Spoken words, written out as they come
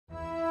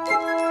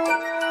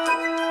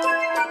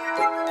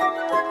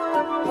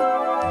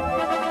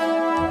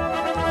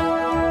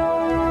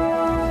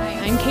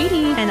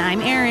And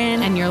I'm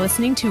Erin. And you're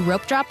listening to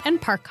Rope Drop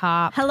and Park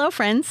Hop. Hello,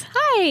 friends.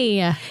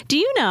 Hi. Do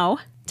you know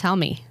Tell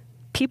me.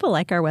 people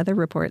like our weather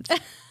reports?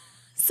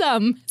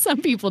 Some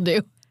people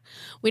do.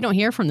 We don't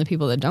hear from the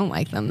people that don't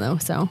like them, though,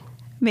 so.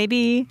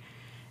 Maybe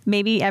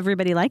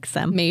everybody likes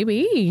them.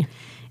 Maybe.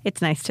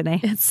 It's nice today.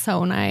 It's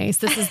so nice.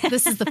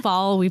 This is the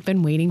fall we've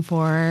been waiting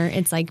for.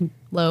 It's like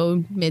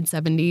low,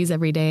 mid-70s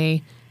every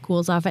day.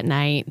 Cools off at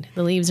night.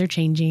 The leaves are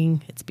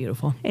changing. It's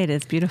beautiful. It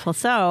is beautiful.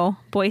 So,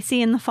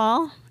 Boise in the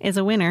fall is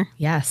a winner.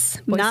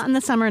 Yes. Not in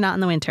the summer, not in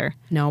the winter.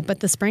 No,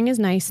 but the spring is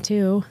nice,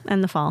 too.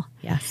 And the fall.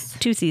 Yes.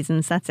 2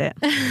 seasons, that's it.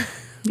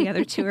 The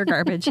other 2 are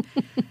garbage.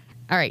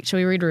 All right. Shall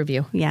we read a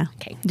review? Yeah.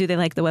 Okay. Do they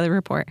like the weather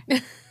report?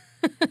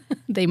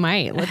 They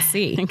might. Let's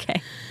see. Okay.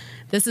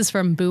 This is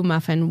from Boo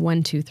Muffin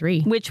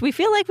 123. Which we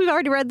feel like we've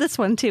already read this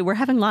one, too. We're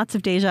having lots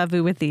of deja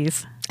vu with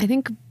these. I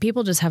think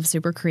people just have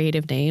super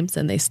creative names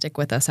and they stick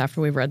with us after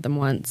we've read them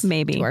once.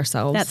 Maybe. To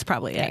ourselves. That's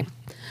probably it.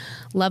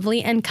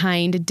 Lovely and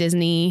kind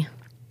Disney.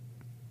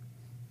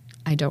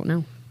 I don't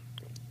know.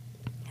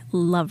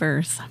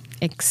 Lovers.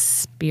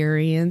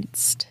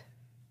 Experienced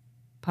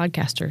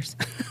podcasters.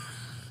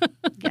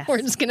 Yes. We're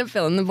just going to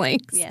fill in the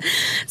blanks. Yes.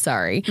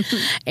 Sorry.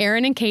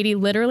 Erin and Katie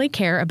literally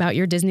care about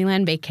your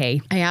Disneyland vacay.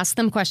 I asked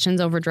them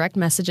questions over direct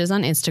messages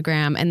on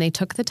Instagram, and they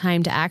took the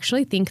time to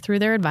actually think through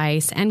their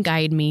advice and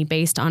guide me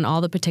based on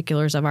all the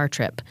particulars of our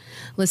trip.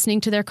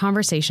 Listening to their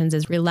conversations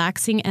is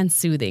relaxing and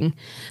soothing.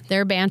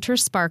 Their banter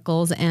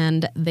sparkles,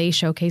 and they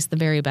showcase the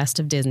very best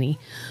of Disney.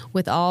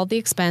 With all the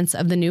expense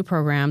of the new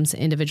programs,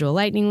 individual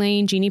Lightning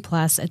Lane, Genie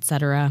Plus,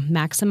 etc.,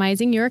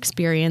 maximizing your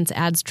experience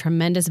adds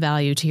tremendous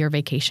value to your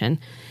vacation.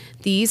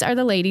 These are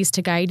the ladies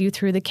to guide you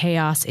through the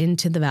chaos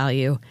into the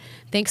value.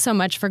 Thanks so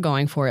much for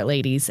going for it,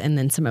 ladies. And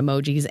then some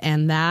emojis.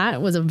 And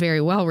that was a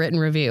very well-written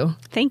review.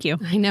 Thank you.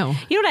 I know.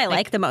 You know what I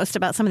like the most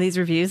about some of these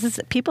reviews is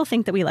that people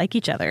think that we like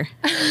each other.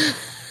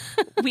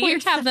 We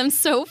have them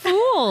so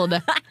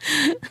fooled.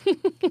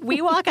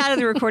 We walk out of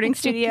the recording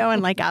studio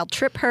and I'll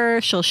trip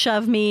her, she'll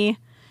shove me,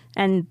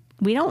 and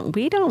we don't.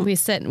 We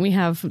sit and we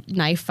have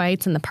knife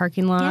fights in the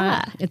parking lot.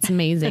 Yeah. It's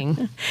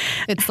amazing.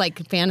 It's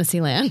like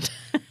Fantasyland.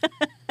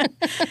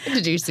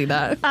 Did you see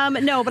that?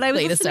 No, but I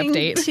was Latest listening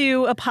update.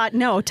 to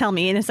No, tell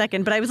me in a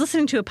second. But I was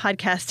listening to a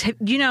podcast.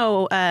 You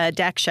know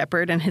Dax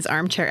Shepard and his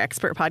Armchair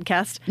Expert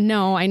podcast?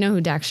 No, I know who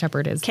Dax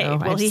Shepard is. Okay, though.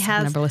 well, he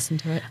has never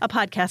listened to it. a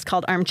podcast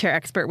called Armchair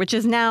Expert, which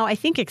is now, I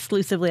think,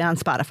 exclusively on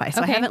Spotify.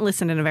 So Okay. I haven't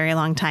listened in a very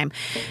long time.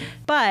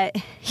 But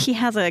he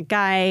has a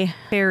guy,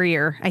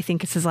 Barrier, I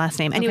think is his last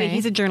name. Anyway, Okay.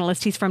 he's a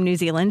journalist. He's from New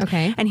Zealand.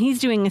 Okay. And he's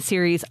doing a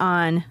series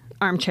on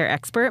Armchair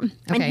Expert. And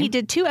Okay. he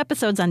did 2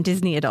 episodes on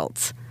Disney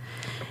adults.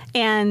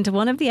 And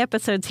one of the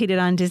episodes he did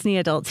on Disney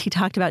adults, he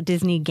talked about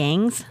Disney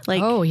gangs.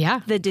 Oh,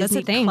 yeah. The That's a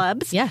Disney thing.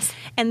 clubs. Yes.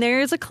 And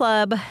there's a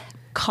club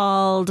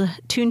called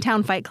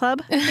Toontown Fight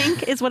Club, I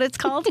think is what it's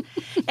called.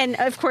 And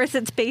of course,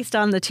 it's based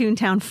on the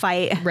Toontown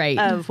fight Right.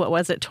 of,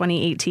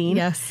 2018?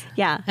 Yes.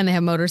 Yeah. And they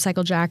have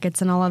motorcycle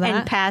jackets and all of that.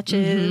 And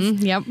patches.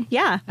 Mhm. Yep.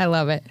 Yeah. I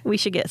love it. We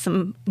should get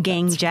some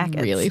gang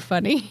jackets. Really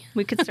funny.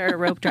 We could start a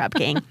rope drop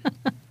gang.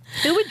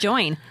 Who would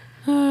join?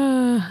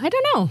 I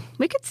don't know.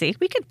 We could see.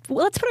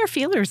 Let's put our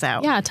feelers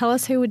out. Yeah, tell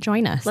us who would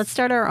join us. Let's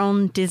start our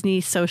own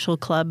Disney social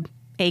club,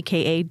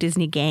 AKA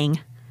Disney gang.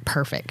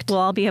 Perfect. We'll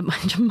all be a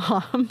bunch of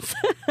moms.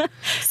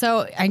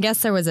 So I guess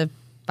there was a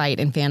fight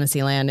in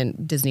Fantasyland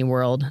and Disney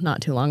World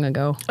not too long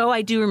ago. Oh,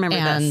 I do remember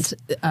this.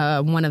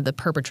 And one of the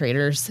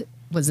perpetrators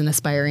was an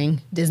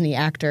aspiring Disney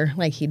actor.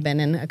 Like he'd been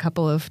in a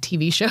couple of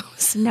TV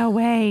shows. No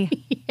way.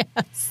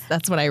 Yes.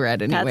 That's what I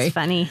read anyway. That's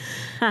funny.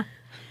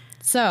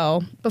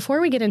 So before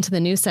we get into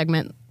the news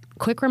segment,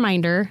 quick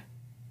reminder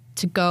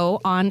to go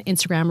on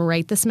Instagram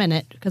right this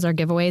minute because our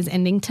giveaway is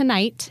ending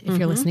tonight. If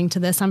you're listening to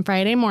this on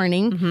Friday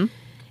morning,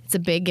 it's a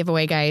big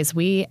giveaway, guys.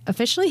 We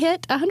officially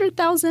hit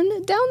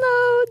 100,000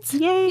 downloads.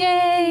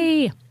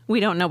 Yay. We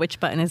don't know which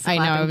button is the I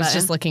know. I was button.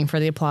 just looking for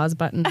the applause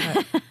button.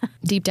 But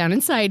deep down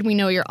inside, we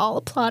know you're all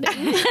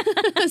applauding.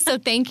 So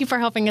thank you for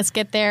helping us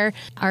get there.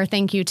 Our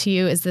thank you to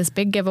you is this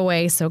big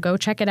giveaway. So go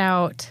check it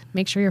out.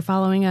 Make sure you're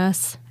following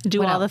us. Do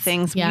What all the else?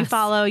 things. You Yes.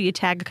 follow, you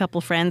tag a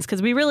couple friends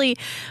because we really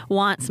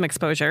want some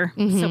exposure.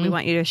 So we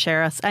want you to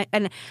share us.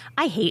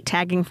 I hate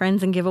tagging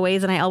friends in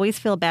giveaways, and I always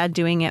feel bad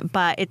doing it,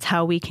 but it's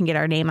how we can get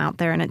our name out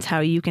there, and it's how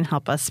you can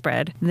help us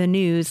spread the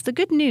news, the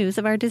good news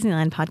of our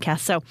Disneyland podcast.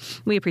 So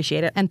we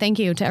appreciate it. And thank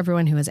you to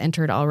everyone who has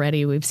entered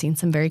already. We've seen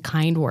some very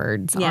kind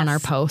words Yes. on our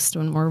post,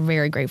 and we're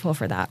very grateful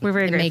for that. We're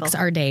very it grateful. makes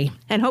our day.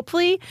 And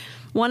hopefully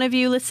one of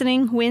you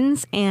listening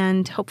wins,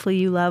 and hopefully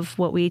you love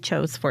what we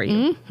chose for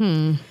you.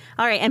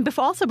 All right. And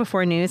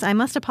before news, I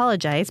must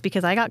apologize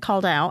because I got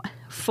called out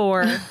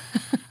for...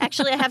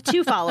 Actually, I have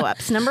 2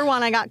 follow-ups. Number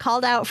 1, I got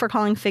called out for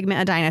calling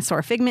Figment a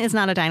dinosaur. Figment is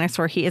not a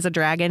dinosaur. He is a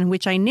dragon,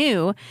 which I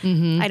knew.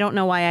 I don't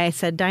know why I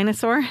said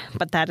dinosaur,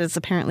 but that is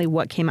apparently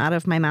what came out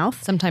of my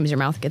mouth. Sometimes your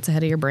mouth gets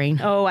ahead of your brain.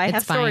 Oh, I It's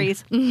have fine.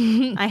 stories.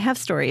 I have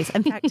stories.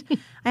 In fact,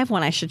 I have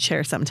one I should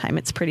share sometime.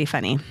 It's pretty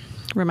funny.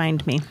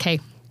 Remind me.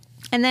 Okay.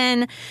 And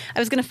then I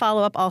was going to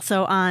follow up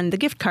also on the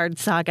gift card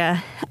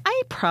saga.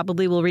 I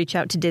probably will reach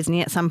out to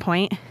Disney at some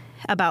point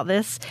about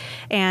this,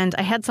 and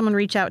I had someone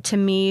reach out to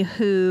me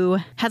who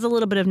has a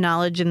little bit of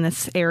knowledge in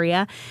this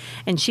area,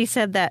 and she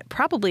said that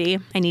probably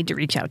I need to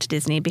reach out to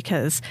Disney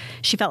because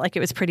she felt like it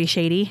was pretty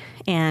shady,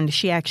 and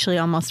she actually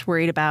almost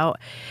worried about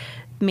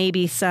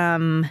maybe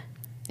some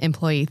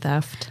employee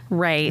theft.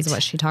 Right. Is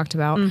what she talked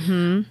about.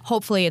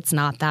 Hopefully it's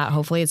not that.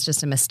 Hopefully it's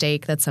just a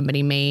mistake that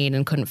somebody made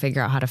and couldn't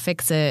figure out how to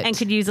fix it. And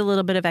could use a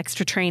little bit of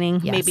extra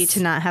training, maybe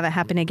to not have it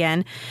happen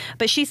again.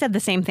 But she said the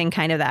same thing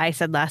kind of that I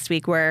said last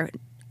week, where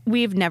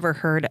we've never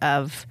heard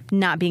of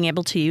not being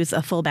able to use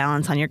a full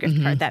balance on your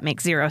gift card. That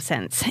makes zero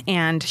sense.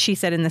 And she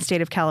said in the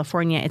state of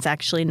California, it's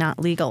actually not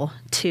legal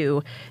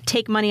to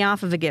take money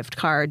off of a gift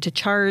card, to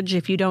charge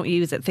if you don't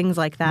use it, things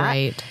like that.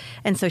 Right.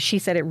 And so she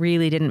said it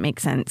really didn't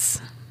make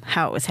sense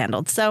how it was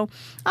handled. So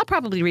I'll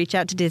probably reach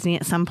out to Disney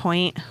at some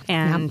point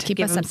and keep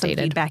give us them some updated.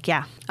 feedback.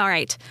 Yeah. All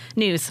right.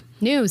 News.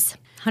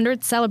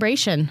 100th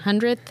celebration.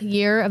 100th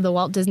year of the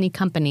Walt Disney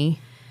Company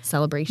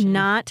celebration.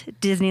 Not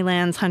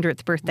Disneyland's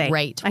 100th birthday.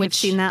 Right. I've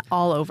seen that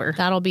all over.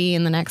 That'll be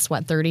in the next,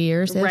 30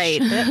 years? Right.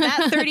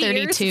 That 30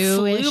 years 32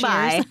 flew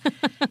by.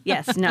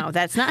 Yes. No,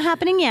 that's not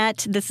happening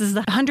yet. This is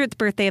the 100th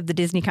birthday of the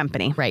Disney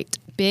Company. Right.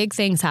 Big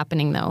things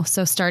happening, though.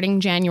 So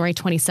starting January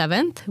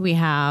 27th, we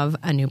have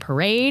a new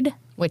parade,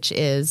 which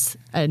is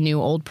a new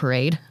old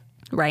parade.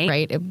 Right.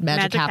 Right.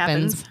 Magic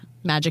happens.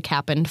 Magic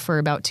happened for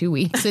about 2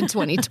 weeks in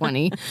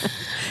 2020.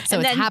 So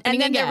And it's then-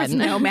 happening and then again. there was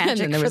no magic And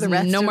then there for was the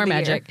rest no of more the year.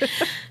 magic.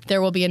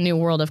 There will be a new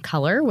World of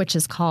Color, which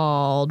is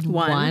called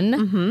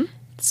One.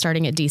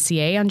 Starting at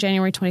DCA on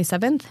January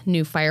 27th.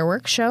 New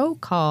fireworks show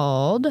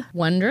called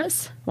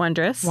Wondrous.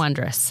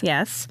 Wondrous.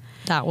 Yes.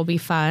 That will be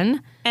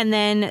fun. And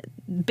then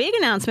big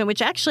announcement, which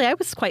actually I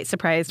was quite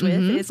surprised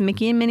with, is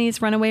Mickey and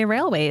Minnie's Runaway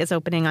Railway is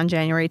opening on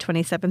January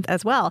 27th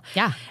as well.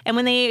 Yeah. And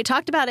when they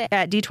talked about it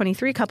at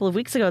D23 a couple of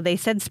weeks ago, they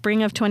said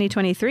spring of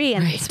 2023.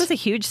 And this was a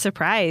huge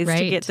surprise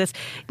to get this.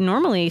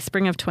 Normally,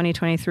 spring of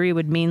 2023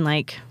 would mean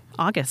like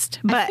August.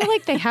 But I feel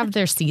like they have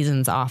their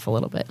seasons off a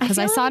little bit because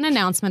I saw an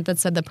announcement that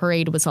said the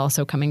parade was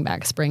also coming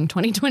back spring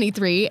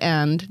 2023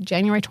 and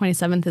January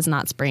 27th is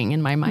not spring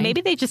in my mind.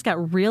 maybe they just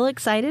got real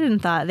excited and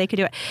thought they could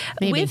do it.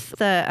 Maybe. With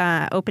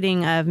the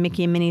opening of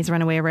Mickey and Minnie's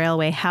Runaway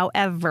Railway,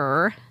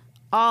 however,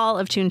 all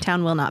of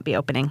Toontown will not be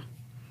opening.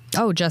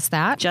 Oh, just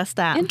that? Just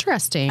that.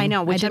 Interesting. I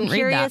know, which I'm didn't read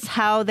curious that.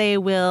 how they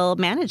will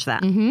manage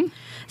that.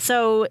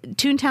 So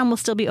Toontown will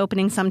still be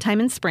opening sometime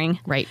in spring.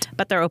 Right.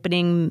 But they're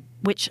opening,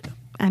 which,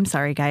 I'm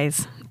sorry,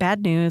 guys,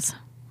 bad news.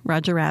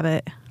 Roger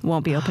Rabbit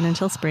won't be open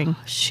until spring.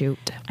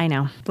 Shoot. I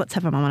know. Let's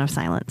have a moment of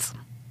silence.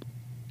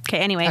 Okay,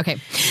 anyway. Okay.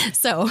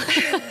 So,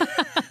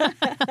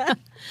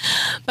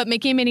 but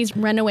Mickey and Minnie's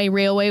Runaway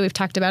Railway, we've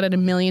talked about it a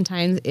million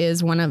times,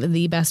 is one of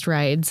the best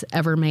rides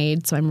ever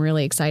made. So I'm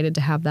really excited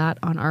to have that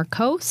on our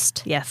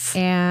coast. Yes.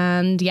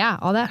 And yeah,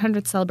 all that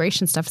 100th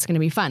celebration stuff is going to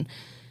be fun.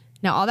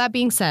 Now, all that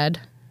being said,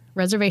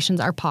 reservations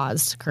are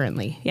paused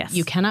currently. Yes.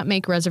 You cannot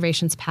make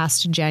reservations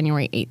past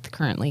January 8th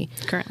currently.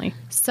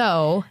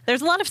 So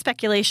There's a lot of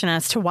speculation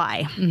as to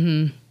why.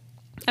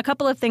 A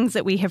couple of things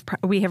that we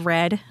have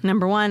read.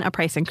 Number one, a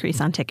price increase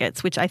on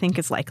tickets, which I think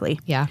is likely.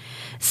 yeah,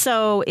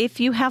 So if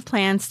you have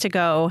plans to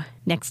go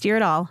next year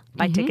at all,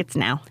 buy tickets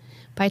now.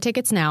 buy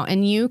tickets now.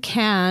 And you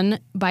can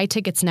buy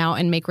tickets now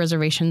and make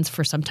reservations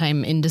for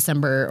sometime in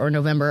December or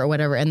November or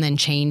whatever, and then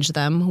change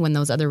them when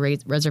those other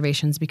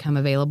reservations become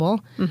available.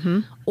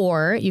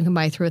 Or you can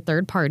buy through a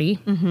third party.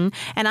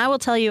 And I will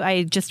tell you,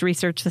 I just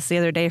researched this the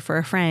other day for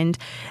a friend.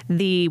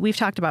 We've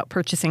talked about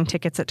purchasing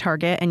tickets at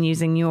Target and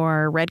using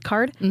your red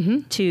card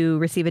to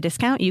receive a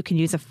discount. You can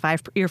use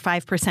your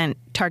 5%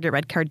 Target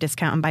red card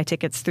discount and buy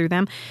tickets through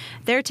them.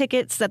 Their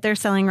tickets that they're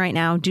selling right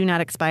now do not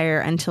expire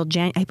until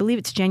I believe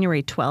it's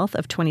January 12th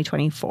of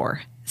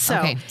 2024. So,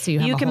 Okay, so you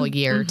have a whole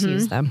year to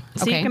use them.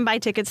 So you can buy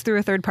tickets through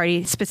a third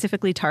party,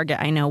 specifically Target,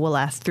 I know will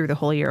last through the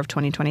whole year of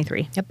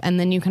 2023. Yep. And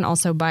then you can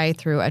also buy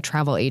through a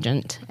travel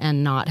agent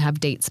and not have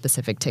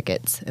date-specific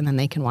tickets, and then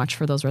they can watch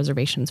for those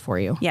reservations for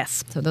you.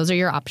 Yes. So those are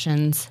your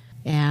options.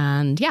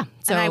 And yeah,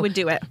 so And I would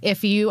do it.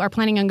 If you are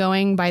planning on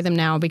going, buy them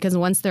now, because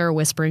once there are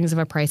whisperings of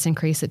a price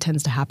increase, it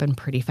tends to happen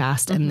pretty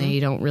fast and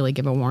they don't really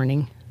give a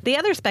warning. The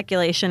other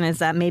speculation is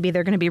that maybe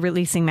they're going to be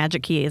releasing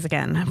Magic Keys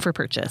again for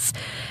purchase.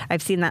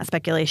 I've seen that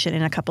speculation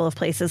in a couple of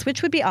places,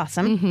 which would be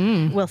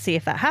awesome. We'll see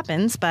if that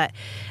happens, but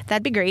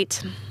that'd be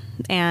great.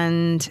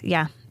 And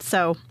yeah,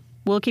 so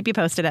we'll keep you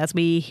posted as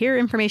we hear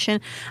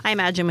information. I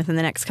imagine within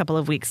the next couple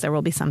of weeks, there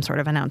will be some sort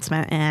of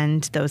announcement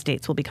and those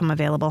dates will become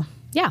available.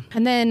 Yeah.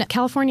 And then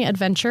California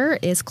Adventure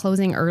is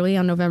closing early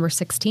on November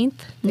 16th.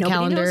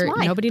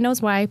 Nobody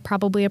knows why.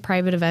 Probably a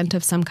private event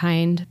of some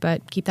kind,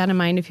 but keep that in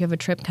mind if you have a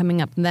trip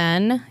coming up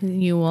then.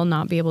 You will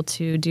not be able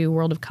to do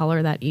World of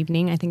Color that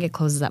evening. I think it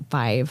closes at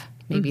 5,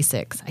 maybe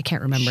 6. I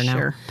can't remember now.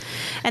 Sure.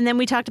 And then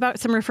we talked about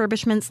some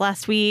refurbishments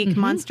last week.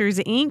 Monsters,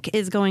 Inc.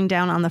 is going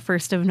down on the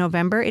 1st of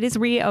November. It is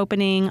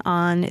reopening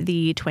on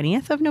the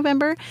 20th of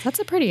November. That's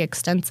a pretty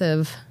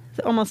extensive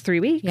Almost 3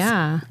 weeks.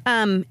 Yeah.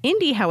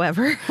 Indy,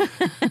 however,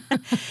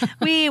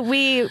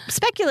 we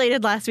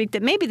speculated last week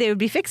that maybe they would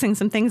be fixing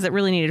some things that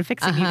really needed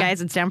fixing. You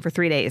guys, it's down for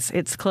 3 days.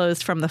 It's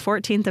closed from the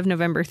 14th of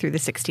November through the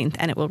 16th,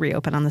 and it will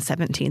reopen on the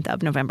 17th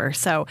of November.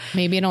 So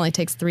maybe it only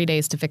takes 3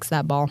 days to fix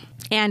that ball.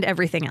 And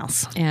everything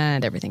else.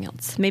 And everything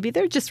else. Maybe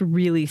they're just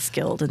really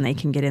skilled and they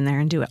can get in there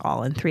and do it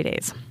all in 3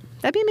 days.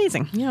 That'd be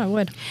amazing. Yeah, it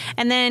would.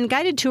 And then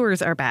guided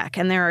tours are back.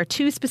 And there are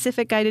 2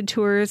 specific guided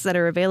tours that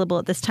are available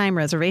at this time.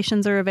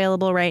 Reservations are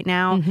available right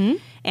now.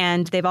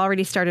 And they've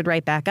already started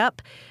right back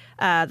up.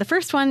 The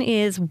first one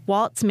is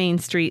Walt's Main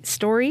Street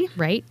Story.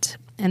 Right.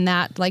 And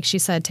that, like she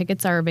said,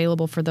 tickets are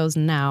available for those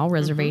now,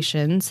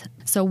 reservations.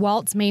 So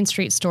Walt's Main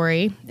Street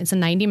Story, it's a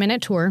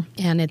 90-minute tour,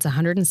 and it's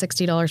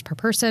 $160 per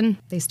person.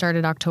 They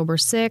started October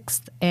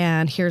 6th,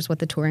 and here's what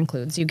the tour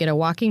includes. You get a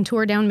walking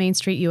tour down Main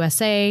Street,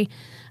 USA,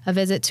 a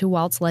visit to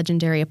Walt's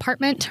legendary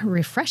apartment,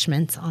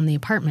 refreshments on the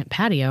apartment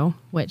patio,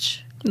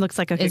 which looks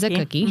like a cookie. Is a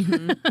cookie.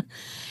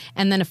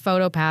 And then a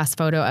photo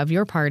of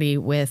your party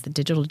with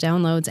digital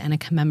downloads and a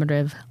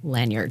commemorative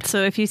lanyard.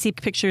 So if you see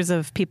pictures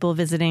of people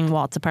visiting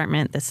Walt's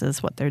apartment, this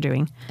is what they're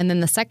doing. And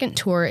then the second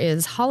tour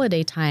is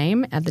Holiday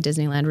Time at the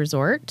Disneyland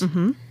Resort.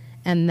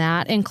 And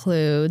that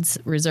includes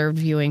reserved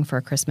viewing for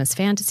a Christmas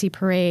fantasy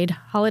parade,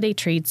 holiday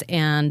treats,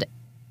 and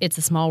It's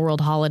a Small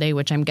World holiday,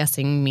 which I'm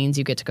guessing means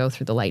you get to go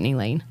through the Lightning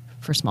Lane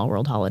for Small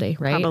World Holiday,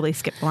 right? Probably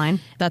skip the line.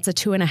 That's a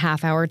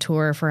 2.5-hour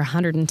tour for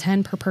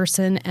 $110 per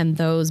person, and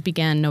those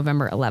began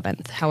November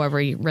 11th.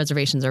 However,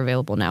 reservations are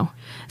available now.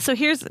 So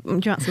do you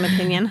want some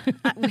opinion?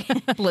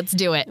 Let's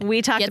do it.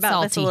 We talked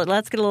about this a little.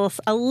 Let's get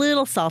a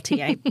little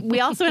salty.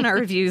 We also, in our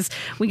reviews,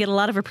 we get a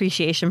lot of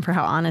appreciation for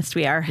how honest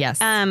we are. Yes.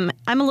 I'm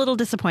a little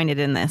disappointed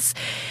in this.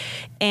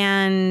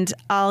 And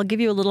I'll give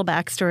you a little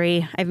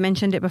backstory. I've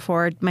mentioned it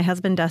before. My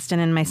husband, Dustin,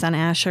 and my son,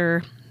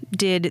 Asher,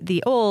 did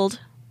the old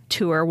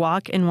tour,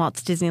 Walk in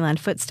Walt's Disneyland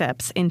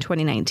Footsteps, in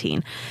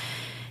 2019.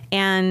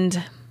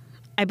 And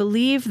I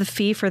believe the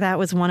fee for that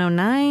was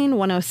 $109,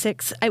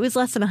 $106. It was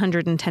less than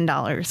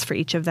 $110 for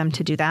each of them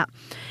to do that.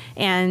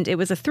 And it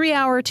was a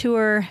 3-hour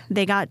tour.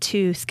 They got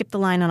to skip the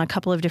line on a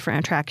couple of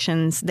different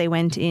attractions. They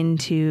went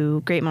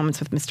into Great Moments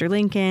with Mr.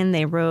 Lincoln.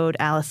 They rode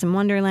Alice in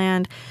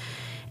Wonderland.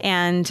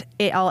 And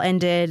it all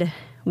ended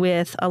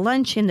with a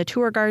lunch in the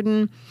tour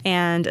garden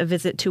and a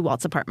visit to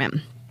Walt's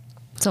apartment.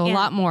 So a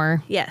lot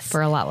more yes,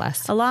 for a lot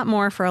less. A lot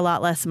more for a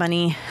lot less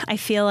money. I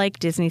feel like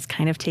Disney's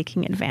kind of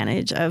taking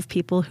advantage of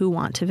people who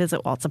want to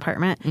visit Walt's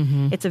apartment.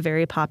 It's a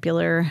very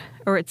popular,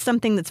 or it's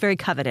something that's very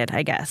coveted,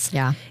 I guess.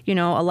 Yeah. You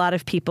know, a lot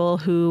of people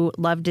who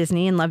love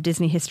Disney and love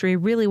Disney history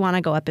really want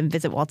to go up and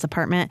visit Walt's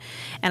apartment.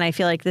 And I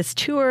feel like this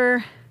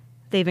tour,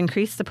 they've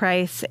increased the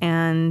price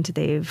and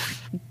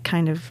they've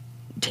kind of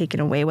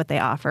taken away what they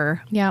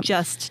offer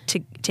just to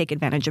take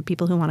advantage of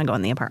people who want to go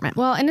in the apartment.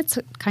 Well, and it's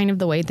kind of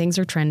the way things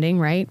are trending,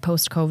 right?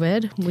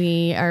 Post-COVID,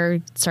 we are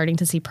starting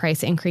to see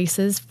price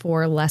increases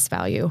for less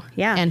value.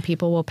 Yeah. And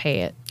people will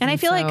pay it. And I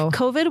feel like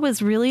COVID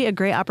was really a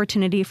great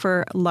opportunity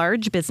for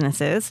large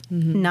businesses,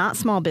 not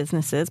small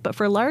businesses, but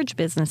for large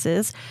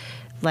businesses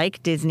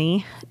like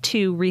Disney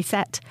to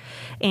reset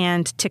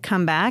and to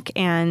come back.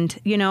 And,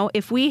 you know,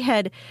 if we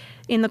had,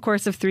 in the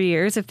course of 3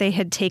 years, if they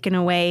had taken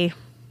away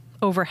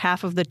over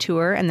half of the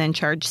tour and then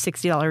charged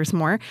 $60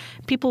 more,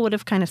 people would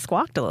have kind of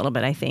squawked a little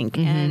bit, I think.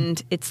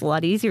 And it's a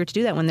lot easier to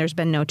do that when there's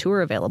been no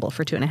tour available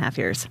for 2.5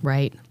 years.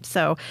 Right.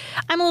 So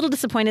I'm a little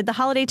disappointed. The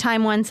Holiday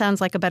Time one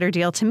sounds like a better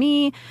deal to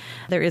me.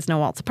 There is no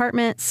Walt's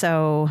apartment,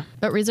 so...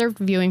 But reserved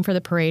viewing for the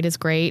parade is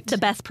great. The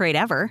best parade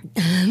ever.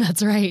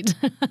 That's right.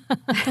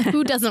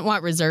 Who doesn't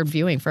want reserved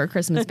viewing for a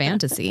Christmas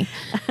fantasy?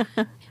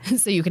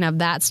 So you can have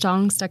that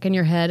song stuck in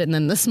your head and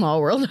then the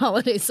Small World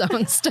Holiday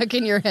song stuck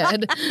in your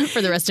head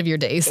for the rest of your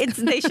days.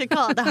 They should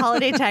call it the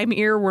Holiday Time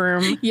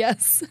Earworm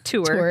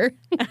Tour.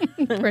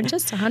 For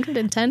just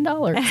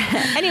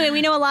 $110. Anyway,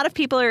 we know a lot of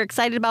people are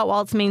excited about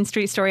Walt's Main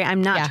Street Story.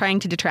 I'm not trying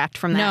to detract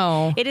from that.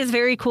 No. It is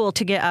very cool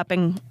to get up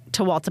and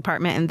to Walt's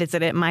apartment and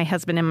visit it. My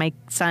husband and my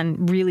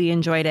son really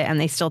enjoyed it, and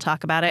they still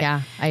talk about it.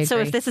 Yeah, I agree. So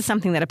if this is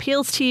something that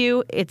appeals to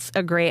you, it's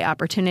a great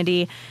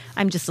opportunity.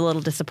 I'm just a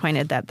little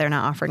disappointed that they're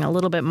not offering a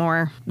little bit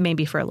more,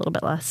 maybe for a little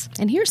bit less.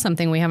 And here's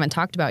something we haven't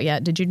talked about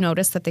yet. Did you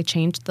notice that they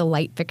changed the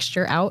light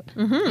fixture out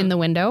in the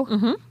window?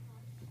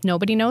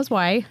 Nobody knows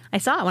why. I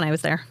saw it when I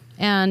was there.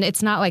 And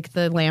it's not like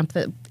the lamp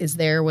that is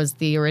there was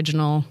the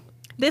original.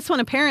 This one,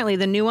 apparently,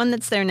 the new one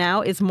that's there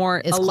now is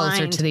more aligned.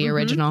 Closer to the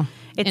original.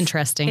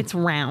 Interesting. It's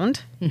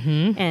round,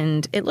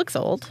 and it looks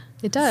old.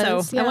 It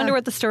does. So I wonder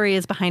what the story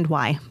is behind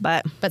why.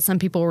 But some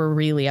people were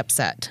really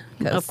upset.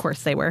 Of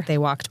course they were. They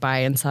walked by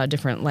and saw a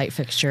different light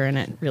fixture, and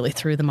it really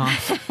threw them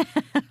off.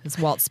 Because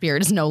Walt's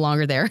spirit is no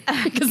longer there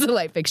because the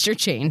light fixture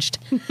changed.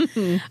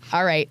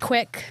 All right,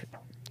 quick.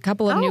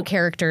 Couple of new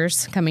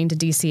characters coming to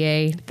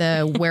DCA.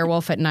 The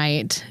Werewolf at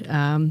Night,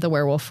 the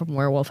werewolf from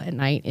Werewolf at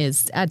Night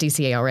is at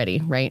DCA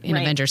already, right? In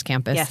Avengers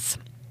Campus. Yes.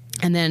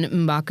 And then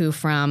M'Baku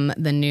from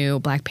the new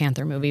Black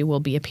Panther movie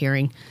will be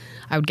appearing,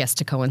 I would guess,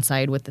 to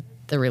coincide with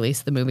the release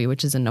of the movie,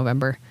 which is in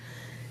November.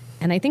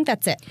 And I think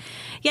that's it.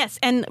 Yes.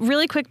 And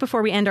really quick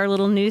before we end our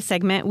little news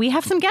segment, we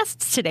have some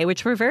guests today,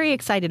 which we're very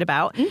excited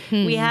about.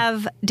 We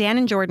have Dan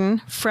and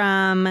Jordan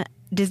from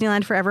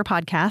Disneyland Forever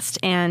podcast,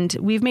 and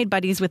we've made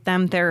buddies with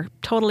them. They're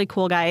totally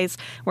cool guys.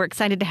 We're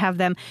excited to have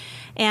them.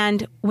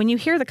 And when you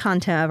hear the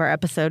content of our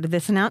episode,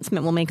 this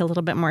announcement will make a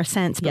little bit more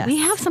sense. But we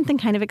have something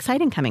kind of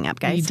exciting coming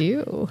up, guys. We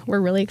do. We're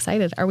really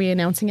excited. Are we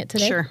announcing it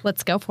today? Sure.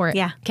 Let's go for it.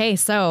 Yeah. Okay,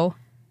 so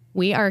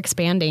we are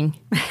expanding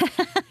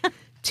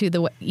to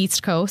the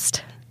East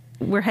Coast.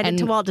 We're headed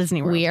to Walt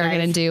Disney World. We are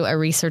going to do a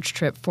research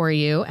trip for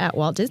you at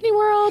Walt Disney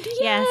World. Yay!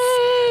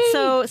 Yes.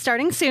 So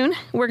starting soon,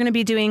 we're going to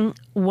be doing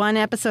one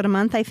episode a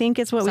month, I think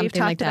is what we've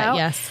talked about.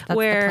 Yes, that's the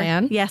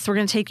plan. Yes, we're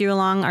going to take you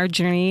along our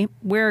journey.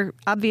 We're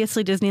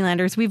obviously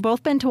Disneylanders. We've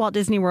both been to Walt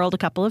Disney World a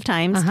couple of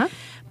times,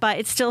 but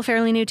it's still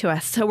fairly new to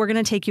us. So we're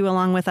going to take you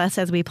along with us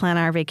as we plan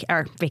our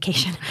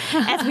vacation,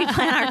 as we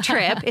plan our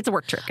trip. It's a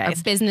work trip, guys.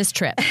 Our business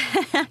trip.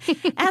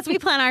 As we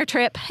plan our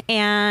trip,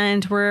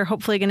 and we're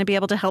hopefully going to be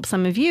able to help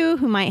some of you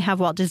who might have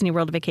Walt Disney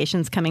World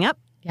vacations coming up.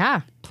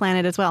 Yeah. Plan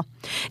it as well.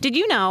 Did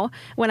you know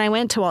when I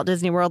went to Walt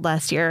Disney World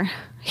last year,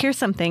 here's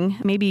something,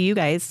 maybe you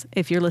guys,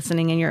 if you're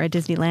listening and you're a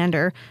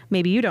Disneylander,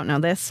 maybe you don't know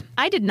this.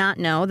 I did not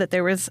know that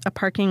there was a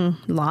parking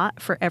lot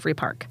for every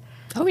park.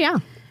 Oh, yeah.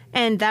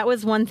 And that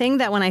was one thing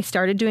that when I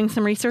started doing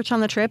some research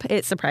on the trip,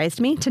 it surprised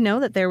me to know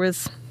that there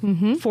was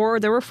four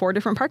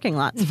different parking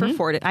lots for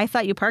Ford. I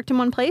thought you parked in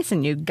one place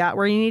and you got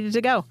where you needed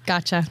to go.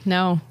 Gotcha.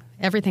 No.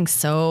 Everything's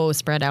so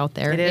spread out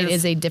there. It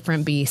is a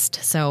different beast.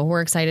 So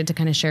we're excited to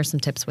kind of share some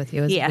tips with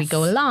you as we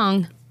go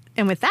along.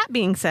 And with that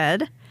being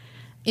said,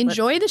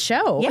 enjoy the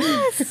show.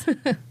 Yes.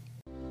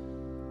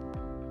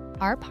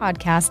 Our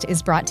podcast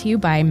is brought to you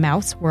by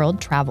Mouse World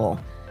Travel.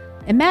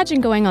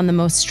 Imagine going on the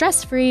most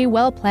stress-free,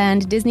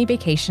 well-planned Disney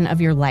vacation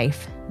of your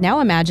life. Now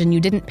imagine you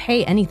didn't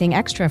pay anything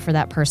extra for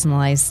that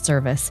personalized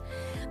service.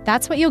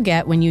 That's what you'll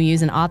get when you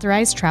use an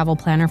authorized travel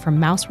planner from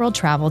Mouse World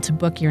Travel to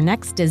book your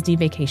next Disney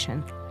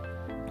vacation.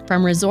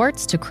 From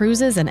resorts to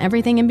cruises and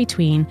everything in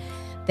between,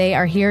 they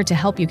are here to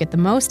help you get the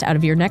most out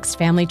of your next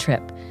family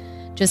trip.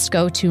 Just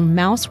go to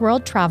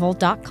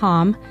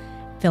mouseworldtravel.com,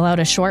 fill out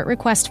a short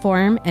request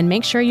form, and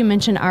make sure you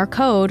mention our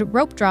code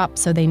ROPEDROP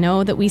so they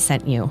know that we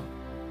sent you.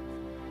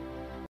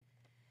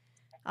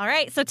 All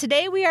right, so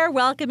today we are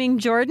welcoming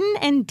Jordan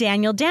and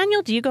Daniel.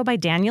 Daniel, do you go by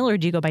Daniel or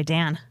do you go by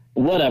Dan?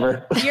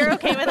 Whatever. You're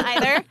okay with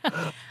either?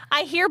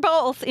 I hear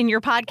both in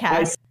your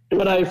podcast.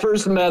 When I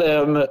first met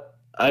him,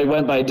 I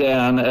went by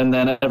Dan, and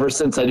then ever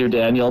since I do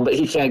Daniel, but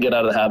he can't get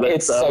out of the habit.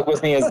 It's stuck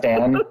with me as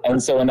Dan,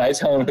 and so when I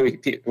tell him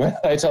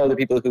the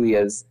people who he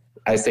is,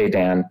 I say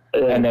Dan,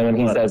 and then when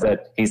he says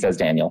it, he says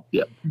Daniel.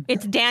 Yeah.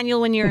 It's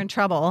Daniel when you're in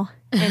trouble,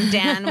 and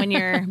Dan when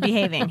you're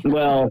behaving.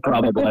 Well,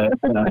 probably.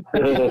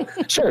 Yeah.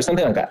 Sure,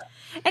 something like that.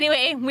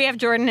 Anyway, we have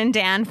Jordan and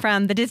Dan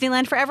from the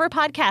Disneyland Forever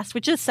podcast,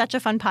 which is such a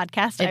fun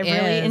podcast. I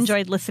really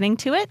enjoyed listening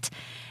to it,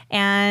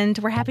 and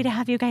we're happy to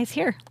have you guys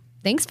here.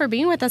 Thanks for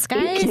being with us,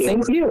 guys.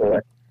 Thank you.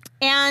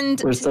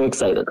 And we're so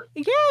excited.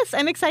 Yes,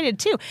 I'm excited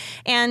too.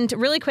 And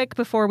really quick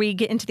before we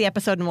get into the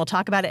episode, and we'll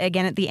talk about it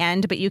again at the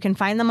end, but you can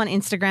find them on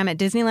Instagram at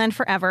Disneyland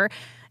Forever.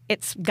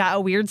 It's got a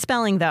weird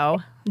spelling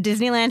though.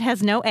 Disneyland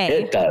has no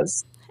A. It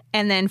does.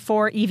 And then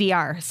 4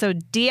 EVR. So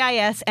DISNEYLND,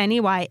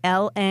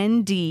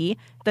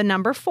 the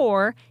number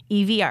 4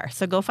 EVR.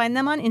 So go find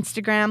them on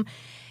Instagram.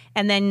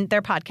 And then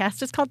their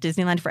podcast is called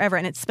Disneyland Forever,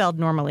 and it's spelled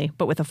normally,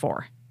 but with a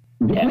 4.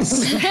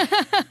 Yes.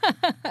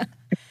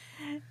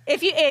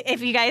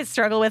 If you guys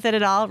struggle with it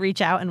at all,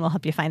 reach out and we'll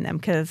help you find them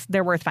because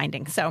they're worth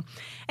finding. So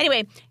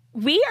anyway,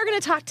 we are going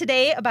to talk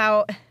today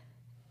about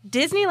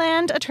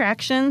Disneyland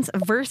attractions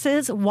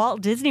versus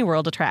Walt Disney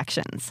World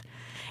attractions.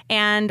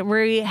 And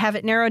we have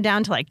it narrowed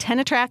down to like 10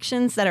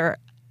 attractions that are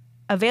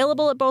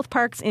available at both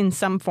parks in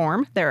some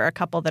form. There are a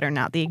couple that are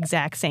not the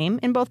exact same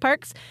in both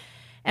parks.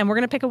 And we're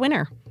going to pick a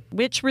winner.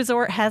 Which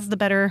resort has the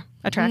better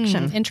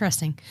attraction?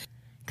 Interesting,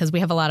 because we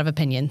have a lot of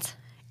opinions.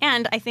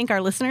 And I think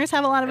our listeners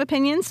have a lot of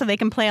opinions, so they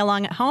can play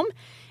along at home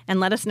and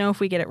let us know if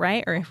we get it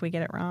right or if we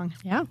get it wrong.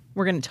 Yeah.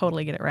 We're going to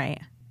totally get it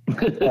right.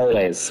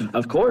 Always.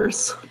 Of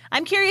course.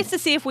 I'm curious to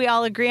see if we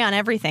all agree on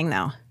everything,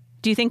 though.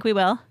 Do you think we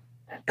will?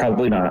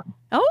 Probably not.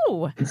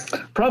 Oh.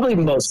 Probably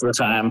most of the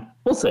time.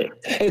 We'll see.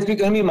 It's going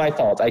to be my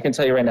fault. I can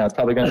tell you right now, it's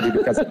probably going to be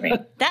because of me.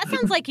 That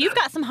sounds like you've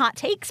got some hot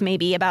takes,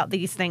 maybe, about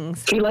these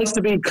things. He likes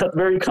to be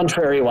very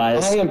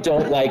contrary-wise.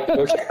 Don't like...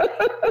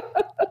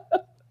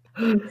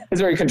 It's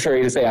very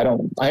contrary to say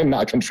I am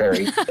not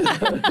contrary. He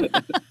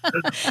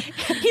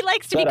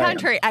likes to be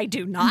contrary. I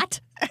do not.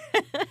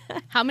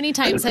 How many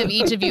times have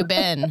each of you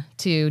been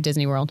to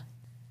Disney World?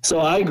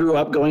 So I grew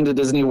up going to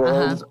Disney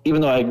World,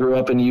 even though I grew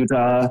up in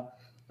Utah.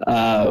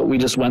 We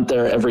just went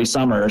there every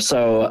summer.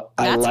 So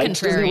I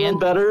liked Disney World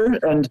better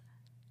and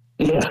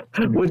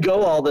would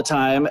go all the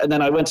time. And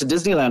then I went to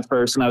Disneyland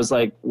first and I was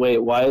like, wait,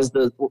 where's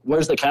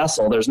the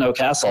castle? There's no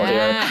castle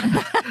here.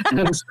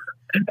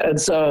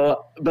 And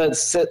so, but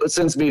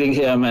since meeting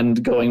him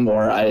and going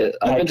more, I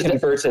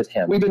converted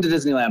him. We've been to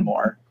Disneyland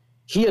more.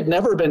 He had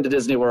never been to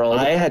Disney World.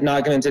 I had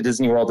not gone to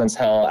Disney World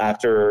until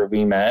after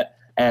we met.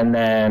 And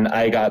then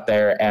I got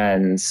there,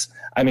 and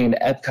I mean,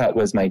 Epcot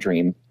was my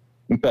dream.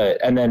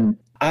 And then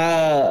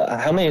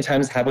how many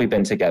times have we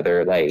been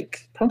together?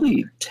 Like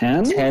probably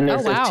 10 or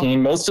 15. Wow.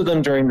 Most of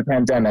them during the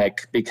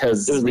pandemic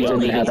because we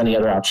didn't have any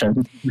other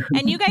option.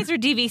 And you guys are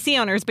DVC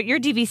owners, but you're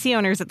DVC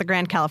owners at the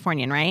Grand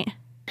Californian, right?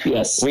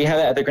 Yes. We have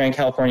it at the Grand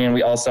Californian.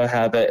 We also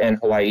have it in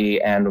Hawaii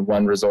and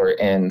one resort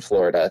in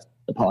Florida,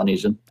 the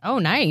Polynesian. Oh,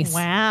 nice.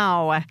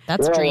 Wow.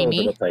 That's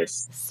dreamy.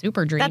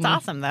 Super dreamy. That's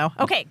awesome, though.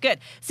 Okay, good.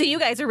 So you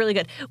guys are really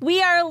good.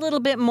 We are a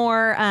little bit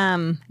more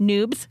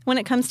noobs when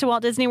it comes to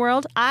Walt Disney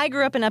World. I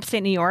grew up in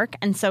upstate New York,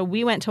 and so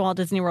we went to Walt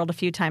Disney World a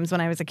few times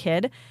when I was a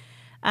kid.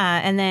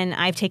 And then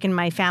I've taken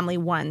my family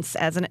once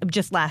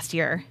just last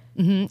year.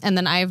 Mm-hmm. And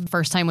then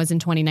first time was in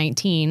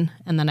 2019,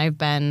 and then I've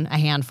been a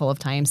handful of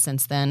times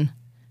since then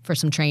for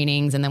some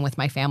trainings, and then with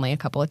my family a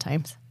couple of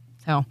times.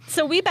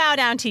 So we bow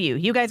down to you.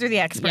 You guys are the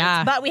experts,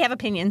 but we have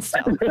opinions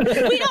still.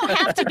 We don't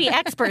have to be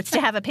experts to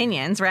have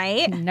opinions,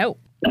 right? Nope.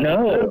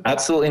 No,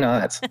 absolutely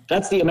not.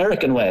 That's the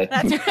American way.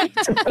 That's right.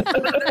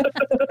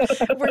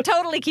 We're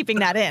totally keeping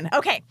that in.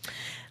 Okay,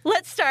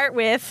 let's start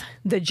with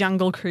the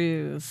Jungle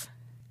Cruise.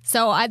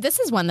 So this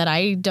is one that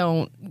I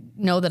don't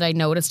know that I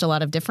noticed a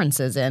lot of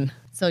differences in.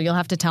 So you'll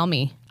have to tell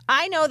me.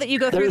 I know that you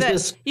go through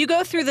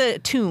the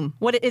tomb.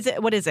 What is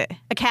it?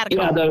 A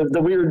catacomb. Yeah, the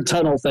weird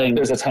tunnel thing.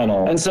 There's a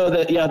tunnel. And so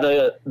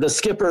the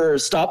skipper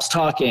stops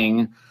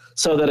talking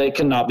so that it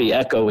cannot be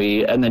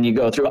echoey, and then you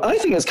go through. I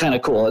think it's kind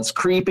of cool. It's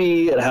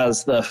creepy. It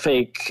has the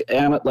fake,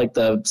 like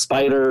the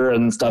spider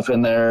and stuff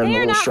in there, and the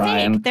little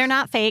shrine. Fake. They're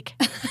not fake.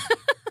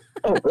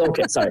 Oh,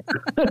 okay, sorry.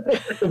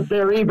 The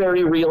very,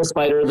 very real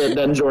spider that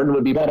then Jordan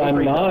would be. But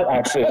I'm not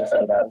actually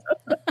upset about.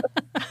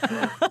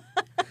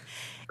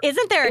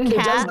 Isn't there a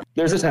cat?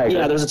 There's a tiger.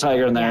 Yeah, there's a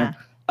tiger in there.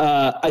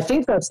 Yeah. I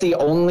think that's the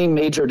only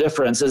major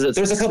difference. There's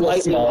a couple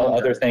of small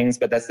other things,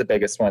 but that's the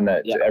biggest one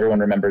that everyone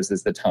remembers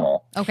is the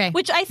tunnel. Okay.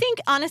 Which I think,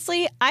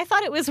 honestly, I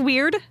thought it was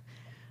weird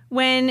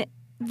when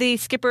the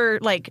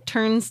skipper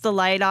turns the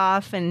light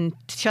off and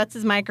shuts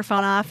his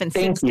microphone off and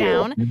sits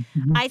down.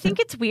 I think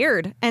it's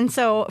weird. And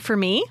so for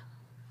me,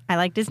 I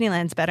like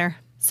Disneyland's better.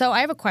 So I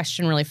have a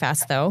question really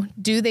fast, though.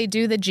 Do they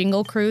do the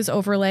Jingle Cruise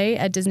overlay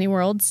at Disney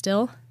World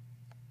still?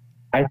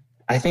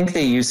 I think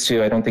they used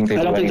to. I don't think they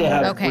do anymore. They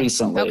have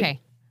recently. Okay.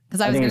 Because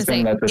I was going to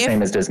say, that's the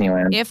same as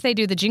Disneyland. If they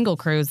do the Jingle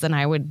Cruise, then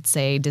I would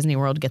say Disney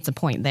World gets a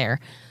point there.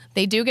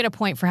 They do get a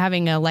point for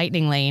having a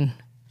lightning lane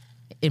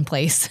in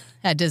place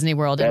at Disney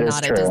World and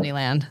not at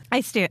Disneyland.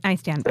 I stand by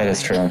that.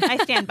 Is true. I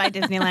stand by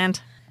Disneyland.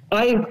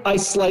 I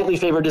slightly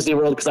favor Disney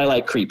World because I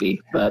like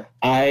creepy, but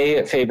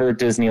I favor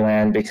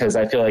Disneyland because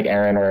I feel like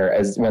Aaron,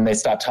 when they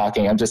stop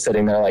talking, I'm just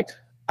sitting there like,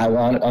 I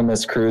want on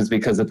this cruise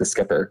because of the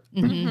skipper.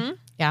 Mm-hmm.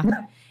 Yeah.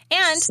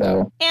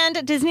 And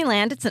at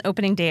Disneyland, it's an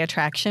opening day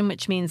attraction,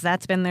 which means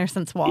that's been there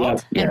since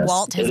Walt. Yeah, and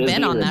Walt has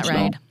been on that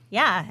ride.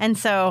 Yeah, and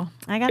so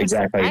I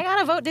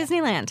gotta vote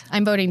Disneyland.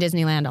 I'm voting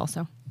Disneyland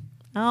also.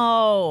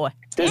 Oh,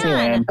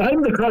 Disneyland.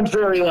 I'm the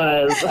contrary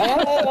wise.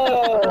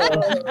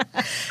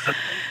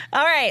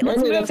 All right,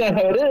 let's move. That's not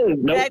how it is.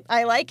 Nope.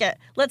 I like it.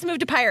 Let's move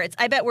to Pirates.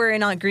 I bet we're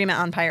in agreement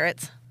on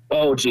Pirates.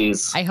 Oh,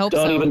 geez. I hope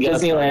Don't so. even get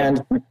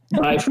Disneyland.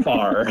 By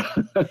far.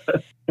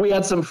 We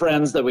had some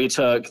friends that we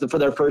took for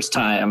their first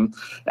time,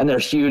 and they're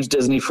huge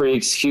Disney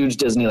freaks, huge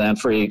Disneyland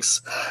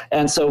freaks.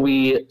 And so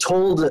we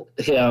told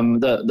him,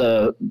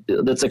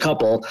 that's a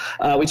couple,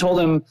 we told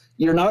him,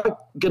 you're not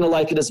going to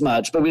like it as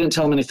much, but we didn't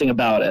tell him anything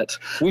about it.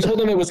 We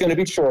told him it was going to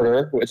be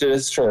shorter, which it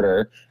is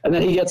shorter. And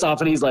then he gets off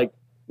and he's like,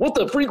 what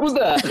the freak was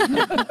that?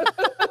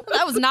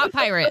 That was not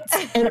Pirates.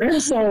 And I'm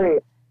sorry.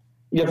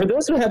 Yeah, for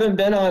those who haven't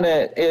been on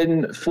it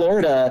in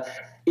Florida,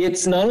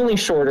 it's not only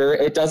shorter,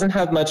 it doesn't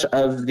have much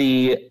of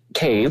the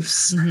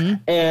caves. Mm-hmm.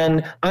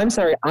 And I'm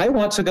sorry, I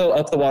want to go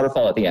up the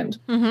waterfall at the end.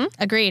 Mm-hmm.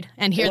 Agreed.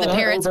 And hear the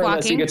parrots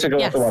walking. You get to go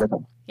up the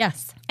waterfall.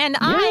 Yes. And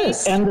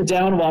and the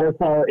down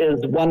waterfall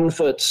is 1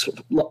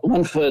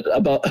 foot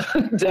above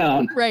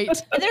down. Right.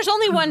 And there's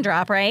only one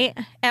drop, right?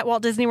 At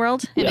Walt Disney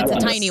World. And it's a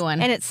tiny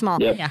one. And it's small.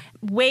 Yep. Yeah.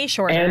 Way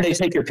shorter. And they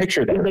take your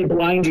picture there. They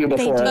blind you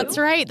before. That's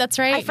right.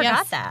 I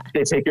forgot that.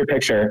 They take your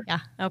picture. Yeah.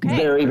 Okay.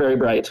 Very, very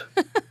bright.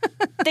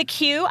 The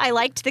queue, I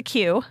liked the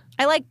queue.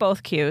 I like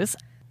both queues.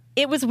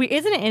 It was weird.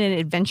 Isn't it in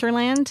an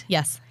Adventureland?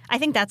 Yes. I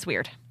think that's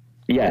weird.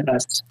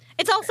 Yes.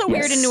 It's also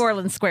weird in New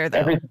Orleans Square,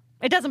 though.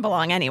 It doesn't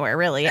belong anywhere,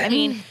 really. I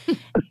mean,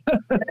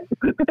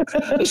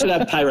 they should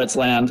have Pirates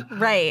Land.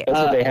 Right. That's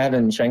what they have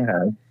in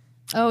Shanghai.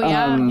 Oh,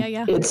 yeah.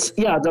 Yeah. It's,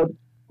 the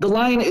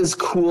line is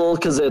cool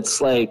because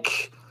it's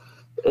like,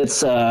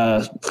 it's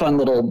a fun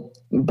little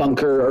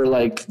bunker, or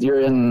like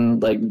you're in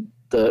like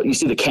you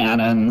see the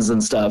cannons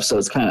and stuff. So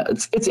it's kind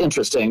of, it's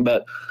interesting,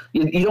 but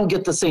you don't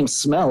get the same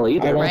smell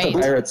either. I want the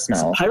pirate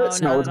smell. Pirate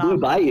smell with Blue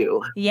Bayou.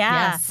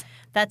 Yeah. Yes.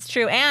 That's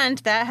true. And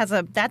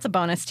that's a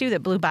bonus, too,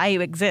 that Blue Bayou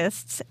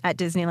exists at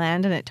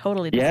Disneyland, and it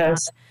totally does not.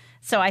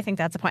 So I think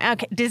that's a point.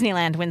 Okay,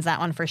 Disneyland wins that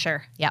one for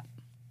sure. Yep.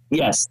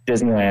 Yes.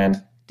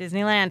 Disneyland.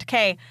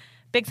 Okay.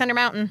 Big Thunder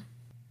Mountain.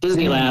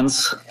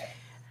 Disneyland's.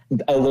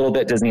 A little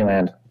bit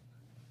Disneyland.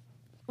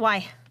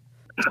 Why?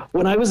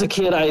 When I was a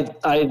kid,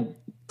 I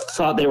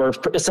thought they were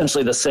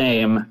essentially the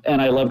same,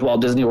 and I loved Walt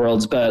Disney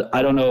World's, but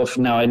I don't know if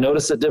now I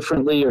notice it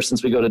differently, or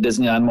since we go to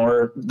Disneyland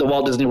more, the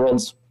Walt Disney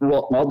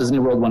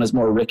World one is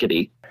more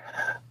rickety.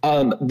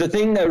 The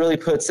thing that really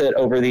puts it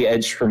over the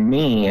edge for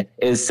me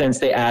is since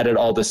they added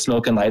all the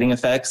smoke and lighting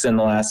effects in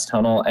the last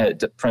tunnel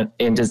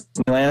in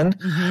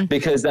Disneyland,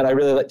 because that I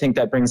really think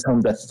that brings home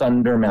the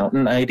Thunder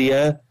Mountain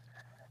idea.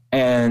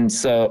 And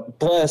so,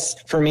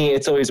 plus, for me,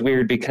 it's always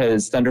weird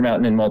because Thunder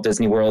Mountain in Walt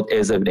Disney World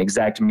is an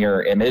exact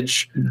mirror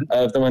image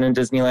of the one in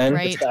Disneyland.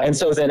 Right. And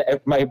so then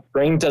my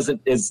brain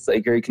is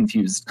like very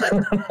confused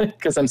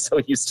because I'm so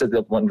used to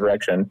the one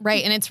direction.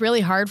 Right. And it's really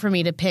hard for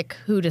me to pick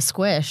who to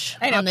squish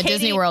on the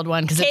Disney World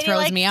one because it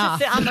throws me off.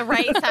 To sit on the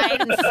right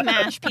side and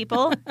smash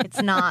people.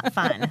 It's not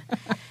fun.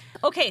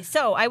 Okay,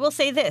 so I will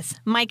say this.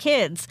 My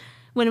kids,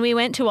 when we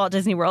went to Walt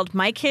Disney World,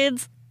 my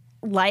kids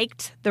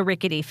liked the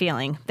rickety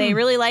feeling. They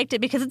really liked it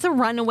because it's a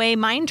runaway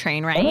mine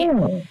train, right?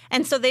 Oh.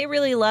 And so they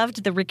really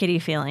loved the rickety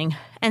feeling.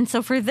 And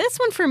so for this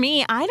one, for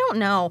me, I don't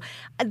know.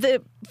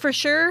 For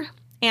sure,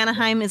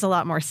 Anaheim is a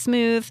lot more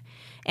smooth.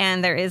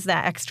 And there is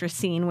that extra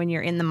scene when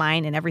you're in the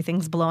mine and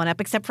everything's blowing up,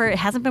 except for it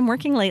hasn't been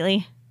working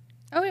lately.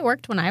 Oh, it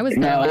worked when I was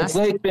there last.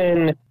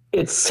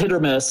 It's hit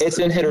or miss. It's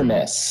been hit or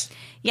miss.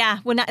 Yeah,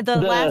 when the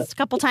last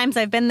couple times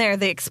I've been there,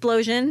 the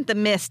explosion, the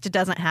mist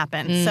doesn't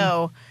happen.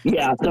 So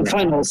yeah, the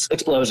final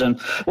explosion.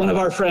 One of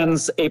our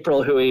friends,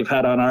 April, who we've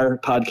had on our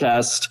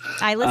podcast,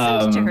 I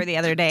listened to her the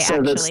other day.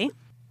 Actually,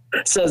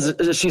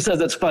 she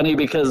says it's funny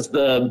because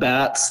the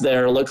bats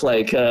there look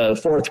like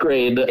fourth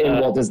grade in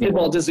Walt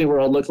Disney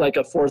World look like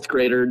a fourth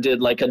grader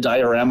did like a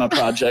diorama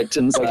project,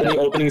 and like in the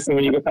opening scene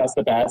when you get past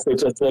the bats, they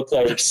just look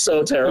like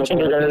so terrible.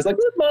 Kindergartners like,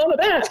 "Look, Mom, a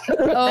bat!"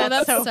 Oh,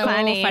 that's so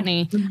funny.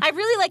 I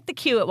really like the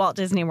queue at Walt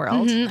Disney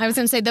World. I was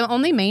going to say the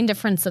only main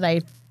difference that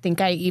I think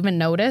I even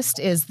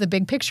noticed is the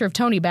big picture of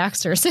Tony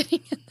Baxter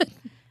sitting in the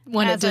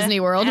one at Disney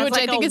World, which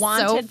I think is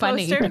so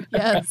funny.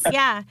 Yes.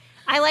 Yeah.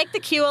 I like the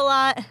queue a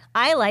lot.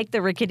 I like the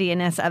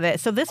ricketyness of it.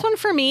 So this one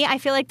for me, I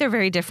feel like they're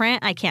very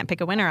different. I can't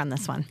pick a winner on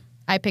this one.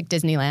 I picked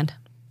Disneyland.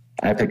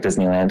 I picked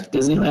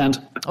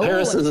Disneyland. Oh.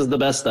 Paris is the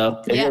best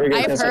though. Yeah,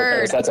 I've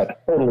heard. That's a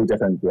totally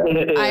different.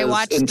 Yeah. I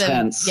watched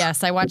intense.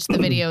 I watched the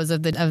videos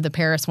of the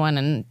Paris one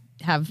and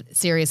have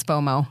serious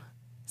FOMO.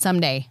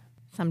 Someday.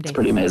 It's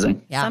pretty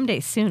amazing. Yeah.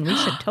 Someday soon. We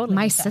should totally.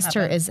 My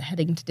sister is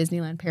heading to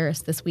Disneyland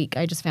Paris this week.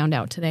 I just found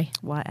out today.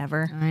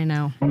 Whatever. I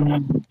know.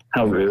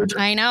 How rude.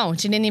 I know.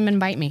 She didn't even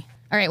bite me.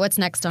 All right, what's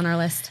next on our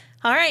list?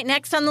 All right,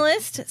 next on the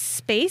list,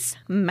 Space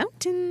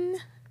Mountain.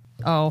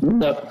 Oh.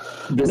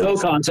 No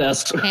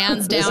contest.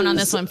 Hands down on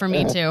this one for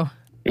me, too.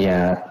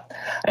 Yeah.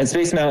 And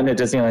Space Mountain at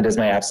Disneyland is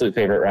my absolute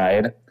favorite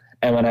ride.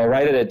 And when I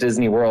ride it at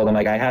Disney World, I'm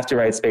like, I have to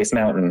ride Space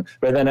Mountain.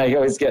 But then I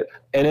always get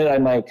in it,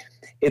 I'm like,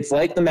 it's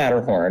like the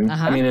Matterhorn.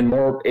 I mean,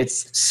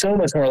 it's so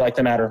much more like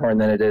the Matterhorn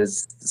than it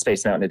is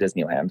Space Mountain at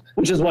Disneyland.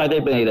 Which is why they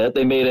made it.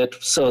 They made it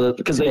so that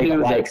because they knew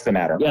the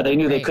Matterhorn. Yeah, they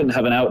knew they couldn't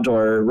have an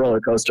outdoor roller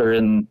coaster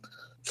in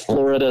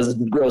Florida's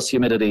gross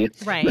humidity.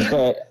 Right.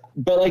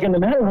 But like in the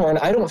Matterhorn,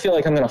 I don't feel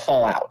like I'm going to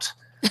fall out.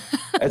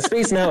 At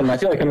Space Mountain, I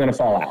feel like I'm going to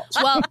fall out.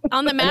 Well,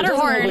 on the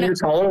Matterhorn, when you're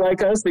taller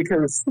like us,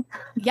 because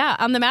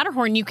on the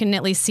Matterhorn, you can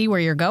at least see where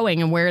you're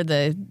going and where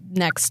the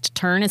next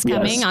turn is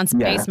coming. Yes. On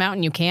Space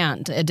Mountain, you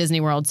can't at Disney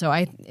World. So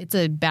it's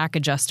a back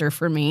adjuster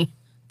for me.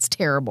 It's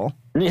terrible.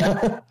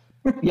 Yeah.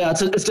 Yeah,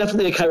 it's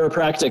definitely a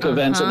chiropractic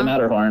event at the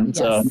Matterhorn.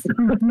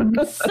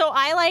 Yes. So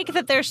I like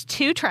that there's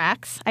 2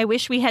 tracks. I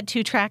wish we had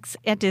 2 tracks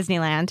at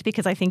Disneyland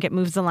because I think it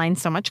moves the line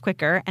so much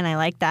quicker, and I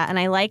like that. And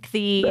I like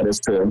that is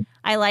true.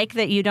 I like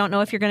that you don't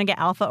know if you're going to get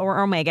Alpha or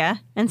Omega,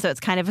 and so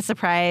it's kind of a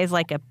surprise,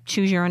 like a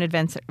choose your own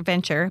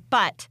adventure.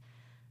 But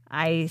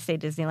I say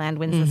Disneyland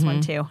wins this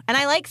one too, and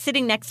I like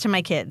sitting next to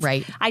my kids.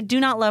 Right. I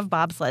do not love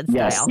bobsled style.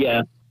 Yes.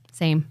 Yeah.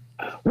 Same.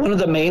 One of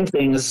the main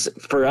things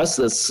for us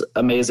that's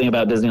amazing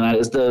about Disneyland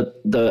is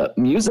the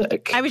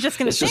music. I was just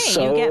going to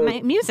say, you get my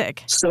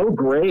music. So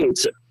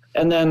great.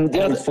 And then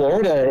in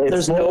Florida,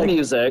 there's no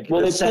music.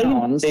 Well,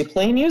 they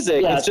play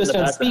music. Yeah, it's just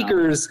on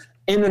speakers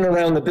in and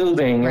around the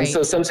building. Right. And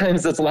so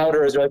sometimes it's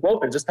louder as you're like, whoa,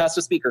 it just passed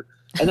a speaker.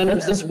 And then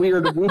there's this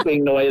weird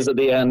whooping noise at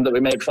the end that we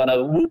make fun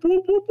of. Whoop,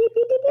 whoop, whoop, whoop,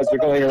 whoop. As you're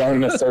going around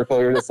in a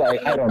circle, you're just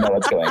like, I don't know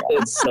what's going on.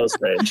 It's so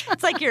strange.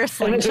 It's like you're a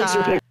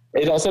slingshot.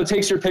 It also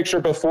takes your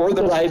picture before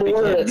the ride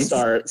begins. It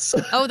starts.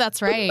 Oh,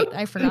 that's right.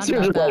 I forgot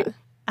about that.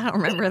 I don't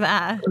remember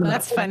that.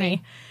 That's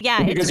funny.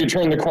 Yeah. Because you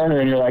turn the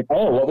corner and you're like,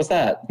 oh, what was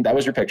that? That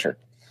was your picture.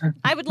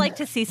 I would like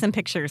to see some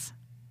pictures.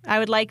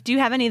 Do you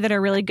have any that are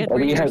really good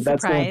where you're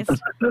surprised?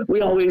 We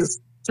always,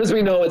 since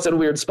we know it's in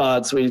weird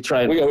spots, we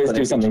always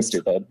do something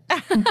stupid.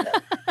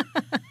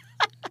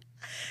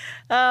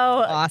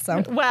 Oh,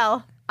 awesome.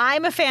 Well,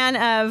 I'm a fan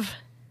of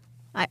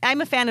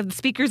the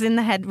speakers in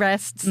the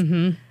headrests.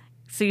 Mm-hmm.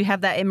 So you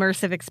have that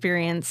immersive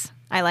experience.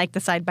 I like the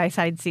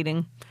side-by-side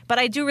seating. But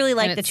I do really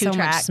like the 2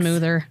 tracks. Much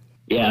smoother.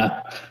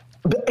 Yeah.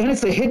 And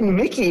it's a hidden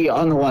Mickey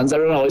on the ones.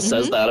 Everyone always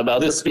says that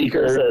about the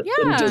speakers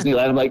in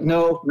Disneyland. I'm like,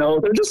 no,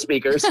 they're just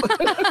speakers.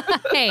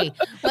 Hey,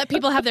 let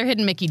people have their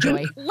hidden Mickey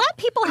joy. Let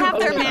people have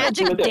their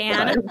magic,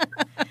 Dan.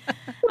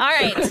 All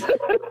right.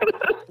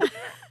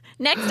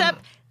 Next up,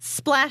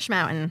 Splash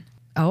Mountain.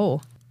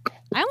 Oh,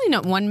 I only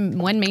know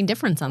one main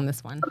difference on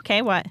this one.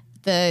 Okay, what?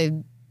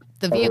 The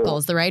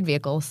vehicles, the ride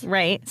vehicles.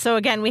 Right. So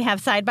again, we have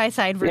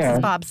side-by-side versus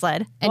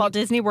bobsled. Walt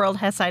Disney World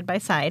has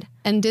side-by-side.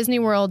 And Disney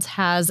World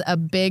has a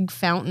big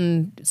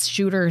fountain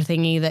shooter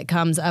thingy that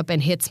comes up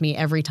and hits me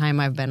every time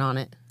I've been on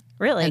it.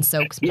 Really? And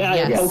soaks me.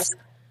 Yeah, yes.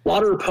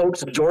 Water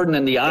poked Jordan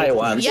in the eye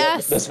once.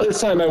 Yes. The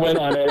first time I went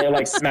on it, it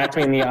like smacked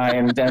me in the eye,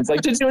 and Dan's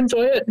like, "Did you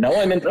enjoy it?" No,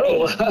 I'm in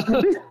pain.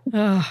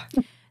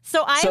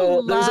 So I there's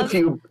a love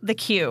few. the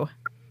queue.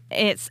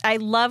 I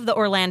love the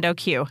Orlando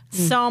queue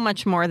so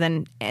much more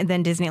than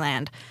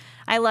Disneyland.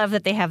 I love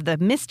that they have the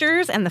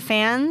misters and the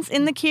fans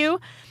in the queue.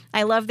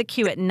 I love the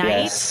queue at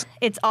night. Yes.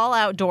 It's all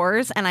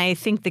outdoors, and I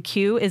think the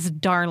queue is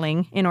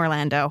darling in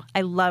Orlando.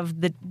 I love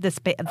the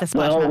Splash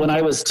Mountain. When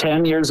I was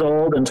 10 years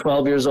old and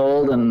 12 years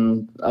old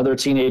and other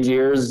teenage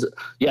years,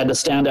 you had to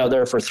stand out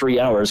there for 3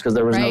 hours because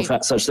there was no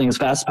such thing as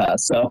Fast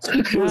Pass. So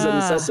it was a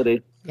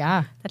necessity.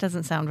 Yeah. That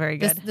doesn't sound very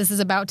good. This is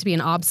about to be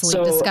an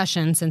obsolete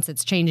discussion since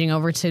it's changing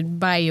over to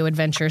Bayou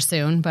Adventure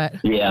soon, but...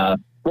 Yeah.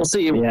 We'll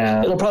see.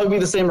 Yeah. It'll probably be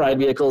the same ride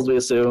vehicles, we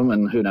assume,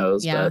 and who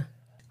knows. Yeah. But.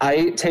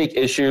 I take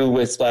issue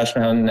with Splash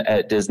Mountain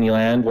at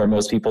Disneyland where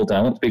most people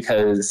don't,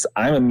 because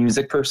I'm a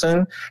music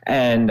person,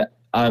 and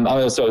I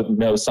also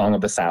know Song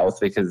of the South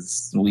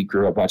because we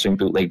grew up watching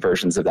bootleg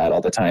versions of that all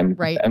the time.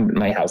 Right. In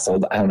my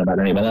household. I don't know about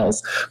anyone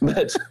else,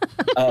 but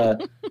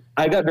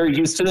I got very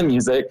used to the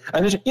music.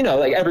 I'm just,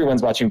 like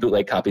everyone's watching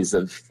bootleg copies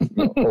of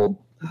old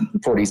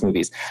 40s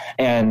movies.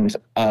 And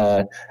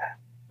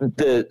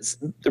the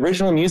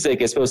original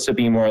music is supposed to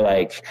be more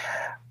like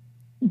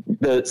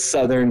the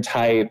Southern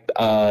type,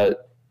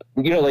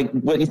 like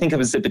what you think of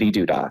as Zippity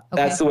Doo Dah. Okay.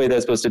 That's the way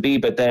that's supposed to be.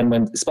 But then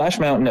when Splash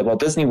Mountain at Walt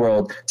Disney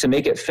World, to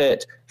make it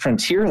fit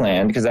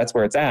Frontierland, because that's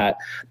where it's at,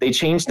 they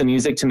changed the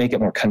music to make it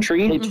more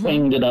country. They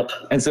twanged it up.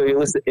 And so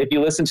if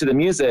you listen to the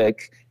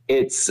music,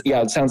 it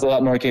sounds a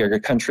lot more like a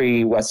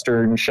country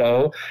Western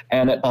show.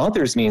 And it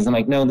bothers me. I'm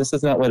like, no, this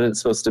is not what it's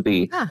supposed to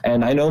be. Huh.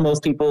 And I know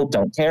most people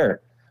don't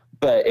care.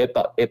 But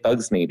it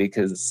bugs me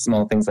because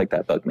small things like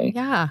that bug me.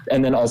 Yeah.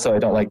 And then also I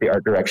don't like the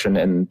art direction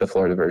in the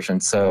Florida version.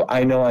 So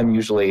I know I'm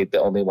usually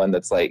the only one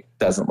that's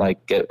doesn't like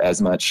it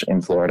as much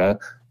in Florida,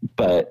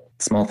 but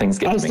small things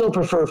get me. I still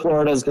prefer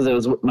Florida's because it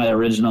was my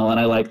original and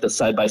I like the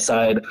side by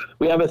side.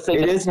 We have a thing.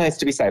 It is nice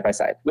to be side by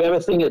side. We have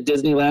a thing at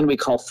Disneyland we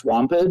call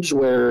Thwompage,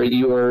 where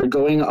you are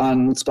going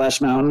on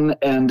Splash Mountain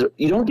and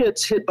you don't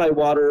get hit by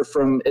water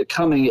from it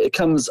coming. It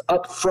comes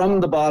up from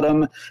the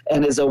bottom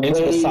and is a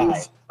wave.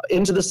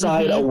 Into the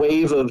side, a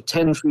wave of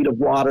 10 feet of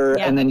water,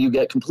 and then you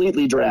get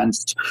completely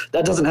drenched.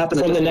 That doesn't happen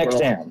from the next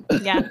dam.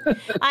 Yeah.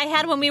 I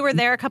had, when we were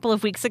there a couple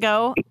of weeks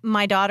ago,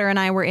 my daughter and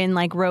I were in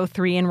row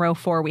 3 and row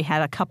 4. We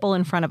had a couple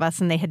in front of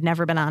us and they had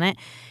never been on it.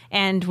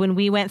 And when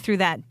we went through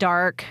that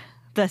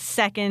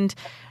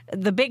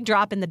the big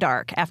drop in the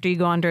dark after you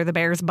go under the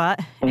bear's butt,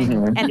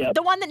 and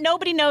the one that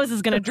nobody knows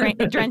is going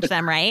to drench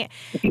them, right?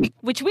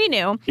 Which we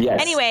knew.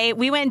 Yes. Anyway,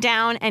 we went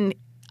down and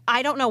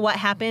I don't know what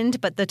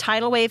happened, but the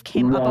tidal wave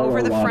came up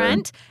over the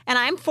front, and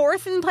I'm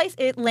fourth in place.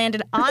 It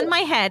landed on my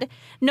head.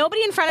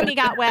 Nobody in front of me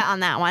got wet on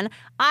that one.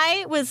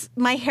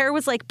 My hair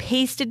was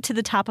pasted to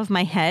the top of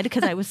my head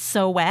because I was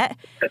so wet.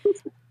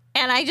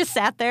 And I just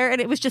sat there,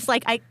 and it was just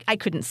I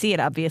couldn't see it.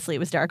 Obviously, it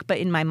was dark, but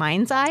in my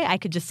mind's eye, I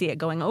could just see it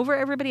going over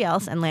everybody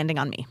else and landing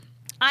on me.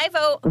 I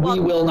vote. We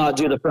will not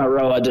do the front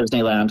row at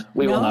Disneyland.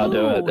 We will not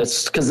do it.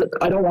 It's because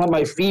I don't want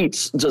my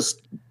feet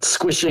just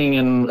squishing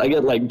and I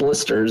get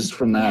blisters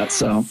from that.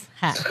 So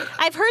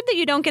I've heard that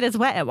you don't get as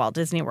wet at Walt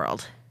Disney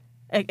World.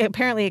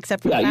 Apparently,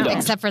 except for the fountain.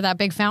 Except for that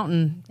big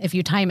fountain, if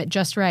you time it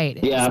just right,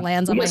 it just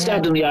lands on my head. You get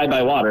stabbed in the eye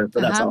by water,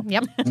 but that's all.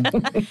 Yep.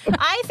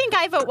 I think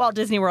I vote Walt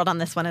Disney World on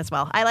this one as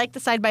well. I like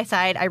the side by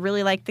side. I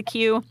really like the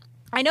queue.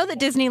 I know that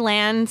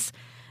Disneyland's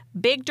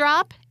big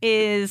drop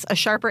is a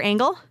sharper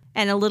angle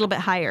and a little bit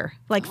higher,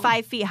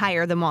 5 feet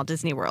higher than Walt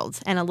Disney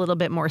World's, and a little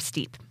bit more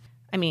steep.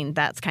 I mean,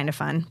 that's kind of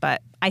fun,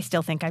 but I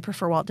still think I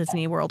prefer Walt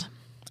Disney World.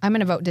 I'm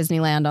going to vote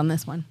Disneyland on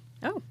this one.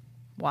 Oh,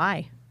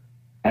 why?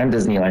 I'm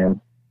Disneyland.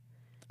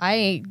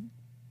 I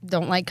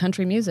don't like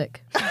country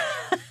music.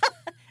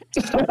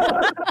 Good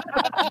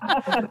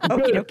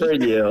for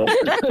you.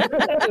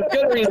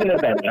 Good reason to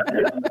say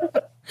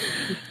that.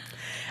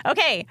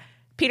 Okay,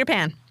 Peter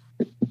Pan.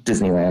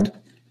 Disneyland.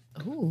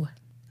 Ooh.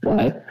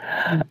 Why?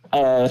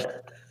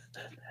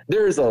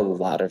 There's a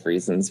lot of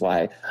reasons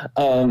why.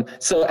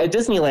 So at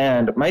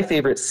Disneyland, my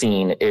favorite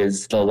scene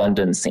is the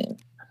London scene.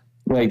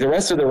 The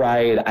rest of the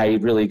ride, I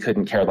really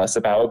couldn't care less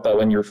about. But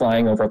when you're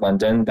flying over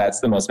London, that's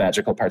the most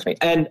magical part to me.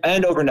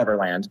 And over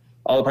Neverland,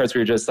 all the parts where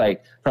you're just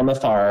from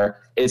afar.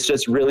 It's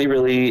just really,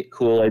 really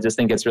cool. I just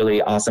think it's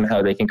really awesome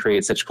how they can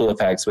create such cool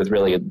effects with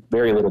really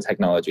very little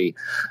technology.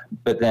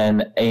 But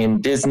then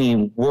in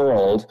Disney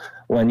World,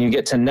 when you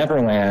get to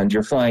Neverland,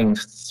 you're flying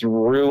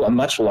through a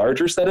much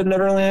larger set of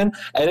Neverland.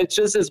 And it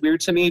just is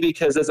weird to me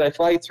because as I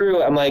fly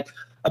through, I'm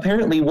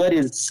apparently, what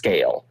is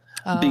scale?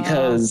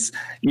 because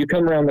you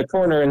come around the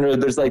corner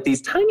and there's like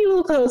these tiny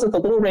little clouds with a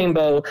little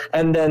rainbow,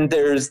 and then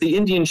there's the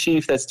Indian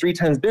chief that's 3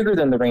 times bigger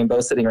than the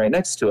rainbow sitting right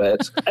next to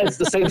it. It's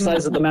the same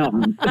size as the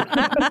mountain.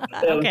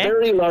 They have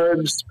very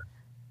large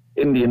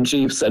Indian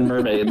chiefs and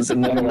mermaids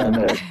in Wonderland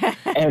there.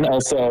 And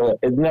also,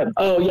 isn't that?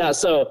 Oh yeah,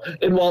 so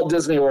in Walt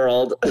Disney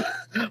World,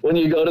 when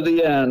you go to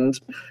the end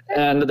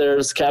and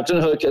there's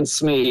Captain Hook and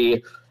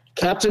Smee,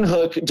 Captain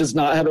Hook does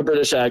not have a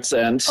British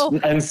accent.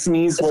 And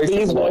Smee's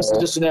voice is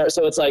just generic.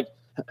 So it's like,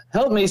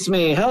 help me,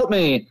 Smee, help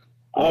me.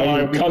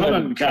 I'm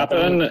coming,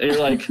 Captain. You're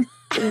like,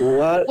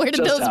 what? Where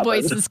did those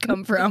voices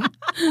come from?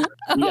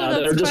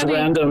 They're just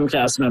random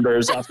cast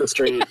members off the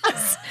street.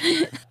 Yes.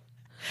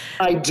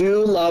 I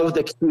do love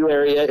the queue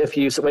area if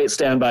you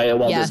stand by at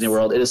Walt Disney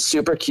World. It is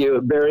super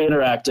cute, very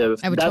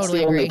interactive. I would That's totally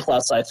the only agree.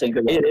 plus I think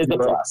of it is a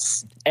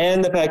plus.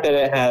 And the fact that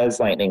it has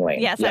Lightning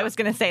Lane. Yes, I was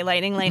going to say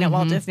Lightning Lane at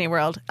Walt Disney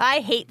World. I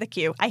hate the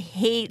queue.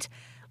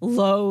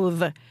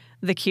 Loathe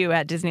the queue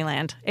at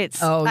Disneyland. It's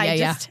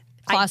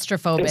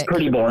claustrophobic. It's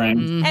pretty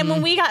boring. And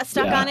when we got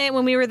stuck on it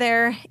when we were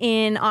there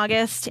in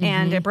August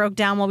and it broke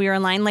down while we were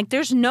in line, like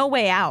there's no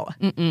way out.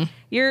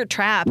 You're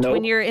trapped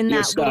when you're in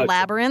that little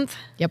labyrinth.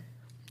 Yep.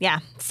 Yeah.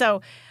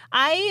 So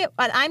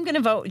I'm going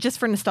to vote, just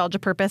for nostalgia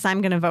purpose, I'm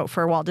going to vote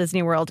for Walt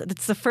Disney World.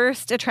 It's the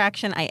first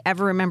attraction I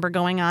ever remember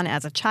going on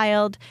as a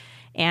child,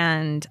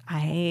 and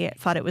I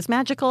thought it was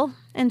magical,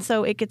 and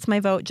so it gets my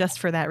vote just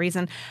for that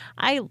reason.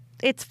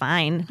 It's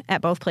fine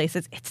at both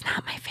places. It's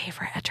not my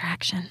favorite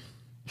attraction.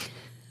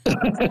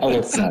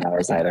 It's not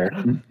ours either.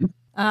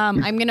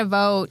 I'm going to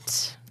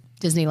vote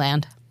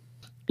Disneyland.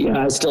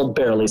 Yeah, I still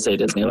barely say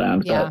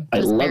Disneyland, but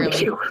I love the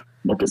queue.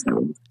 Walt Disney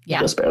World. Yeah.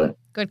 Just barely.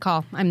 Good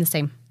call. I'm the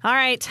same. All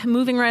right,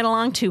 moving right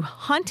along to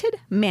Haunted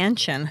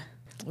Mansion.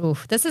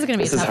 Oof, this is going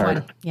to be a tough hard.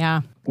 one.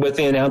 Yeah. With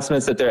the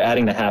announcements that they're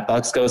adding the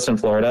Hatbox Ghost in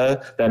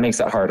Florida, that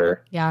makes it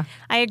harder. Yeah.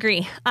 I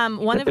agree. One of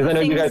the Because I know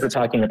things, you guys were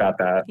talking about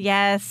that.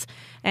 Yes.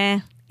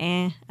 I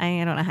don't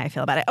know how I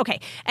feel about it. Okay.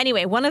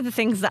 Anyway, one of the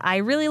things that I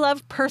really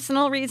love,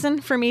 personal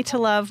reason for me to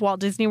love Walt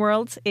Disney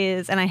World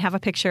is, and I have a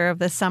picture of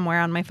this somewhere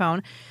on my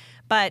phone,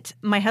 but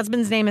my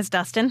husband's name is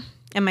Dustin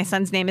and my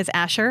son's name is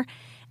Asher.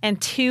 And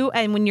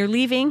when you're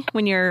leaving,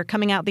 when you're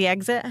coming out the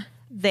exit,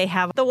 they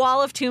have the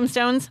wall of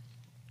tombstones.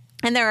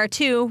 And there are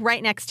 2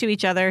 right next to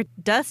each other,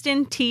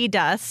 Dustin T.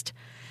 Dust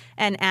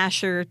and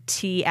Asher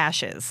T.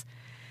 Ashes.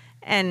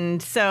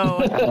 And so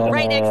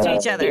right next to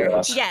each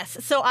other.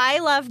 Yes. So I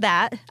love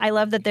that. I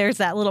love that there's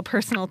that little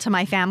personal to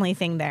my family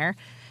thing there.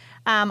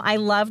 I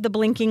love the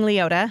blinking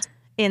Leota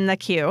in the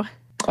queue.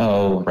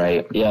 Oh,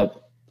 right. Yep.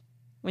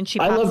 When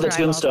she I love the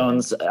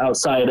tombstones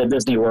outside of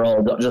Disney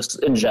World,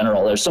 just in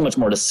general. There's so much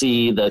more to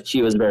see. The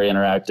queue is very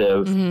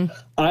interactive.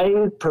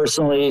 I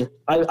personally,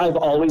 I've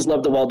always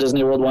loved the Walt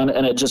Disney World one,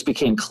 and it just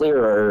became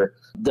clearer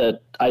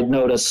that I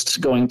noticed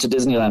going to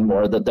Disneyland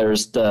more that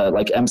there's the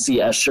like MC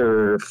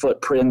Escher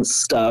footprints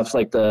stuff,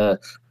 like the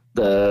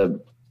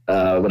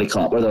what do you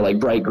call it, where they're like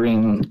bright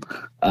green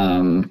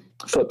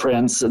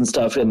footprints and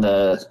stuff on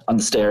the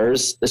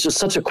stairs. It's just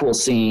such a cool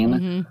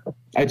scene.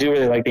 I do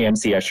really like the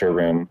MC Escher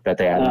room that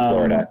they had in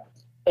Florida.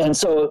 And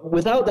so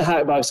without the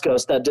Hatbox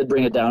Ghost, that did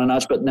bring it down a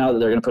notch. But now that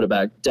they're going to put it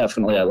back,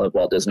 definitely I love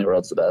Walt Disney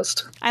World's the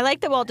best. I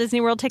like that Walt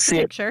Disney World takes a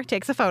picture,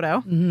 takes a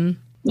photo.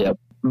 Yep.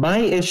 My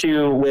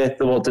issue with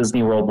the Walt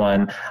Disney World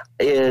one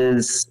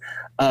is,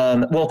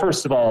 well,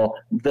 first of all,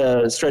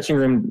 the stretching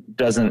room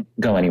doesn't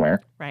go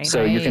anywhere. Right.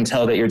 So you can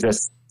tell that you're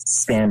just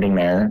standing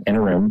there in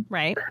a room.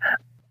 Right.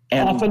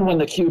 And often when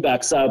the queue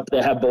backs up,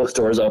 they have both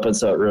doors open,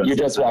 so it ruins. You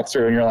just walk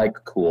through and you're like,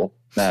 cool.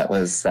 That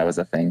was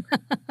a thing.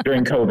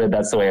 During COVID,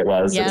 that's the way it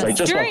was. Yes. It's like,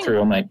 just walk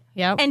through. I'm like,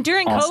 And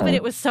during awesome. COVID,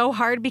 it was so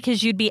hard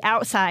because you'd be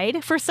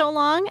outside for so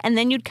long, and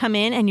then you'd come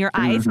in and your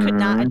eyes could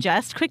not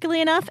adjust quickly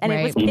enough, and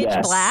it was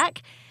pitch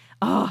black.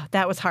 Oh,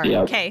 that was hard.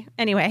 Yep. Okay.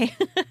 Anyway.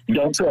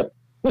 Don't trip.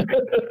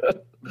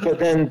 But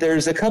then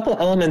there's a couple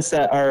elements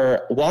that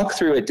are walk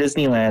through at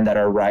Disneyland that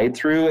are ride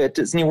through at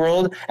Disney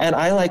World, and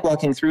I like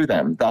walking through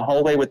them. The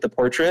hallway with the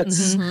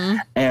portraits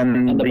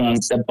and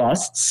the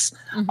busts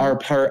are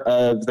part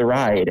of the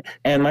ride.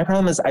 And my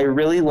problem is I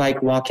really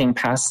like walking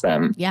past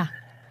them. Yeah.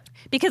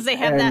 Because they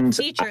have that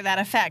feature, that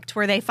effect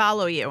where they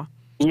follow you.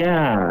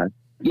 Yeah.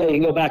 Yeah, you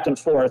can go back and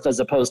forth as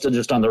opposed to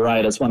just on the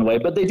ride as one way.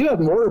 But they do have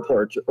more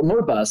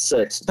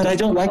busts. But I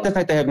don't like the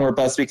fact they have more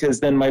busts because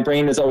then my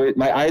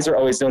eyes are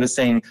always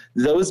noticing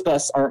those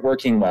busts aren't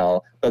working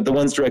well, but the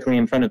ones directly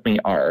in front of me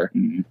are.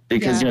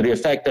 Because, the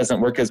effect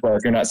doesn't work as well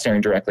if you're not staring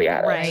directly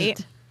at it.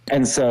 Right.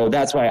 And so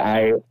that's why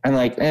I'm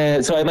like,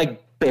 so I'm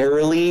like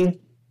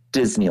barely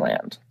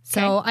Disneyland.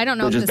 So I don't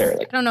know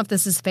if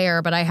this is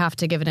fair, but I have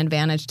to give an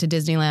advantage to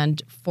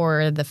Disneyland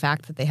for the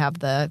fact that they have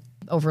the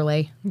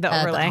overlay at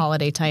the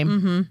holiday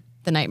time,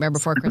 the Nightmare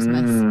Before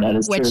Christmas,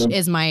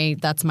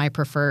 that's my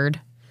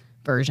preferred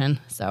version.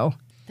 So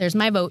there's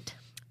my vote.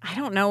 I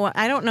don't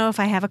know if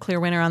I have a clear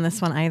winner on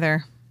this one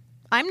either.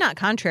 I'm not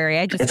contrary.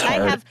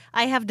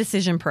 I have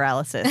decision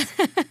paralysis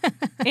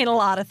in a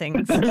lot of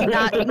things,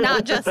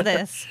 not just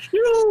this.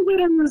 You're all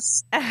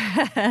winners.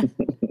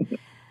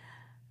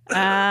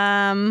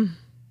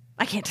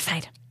 I can't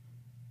decide.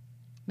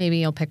 Maybe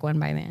you'll pick one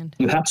by the end.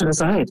 You have to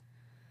decide.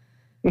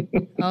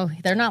 Oh,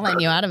 they're not letting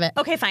you out of it.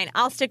 Okay, fine.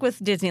 I'll stick with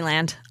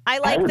Disneyland.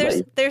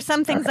 There's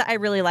some things that I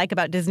really like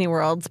about Disney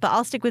Worlds, but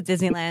I'll stick with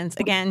Disneyland.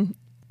 Again,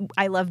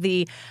 I love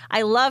the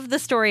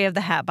story of the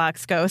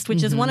Hatbox Ghost,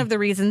 which is one of the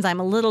reasons I'm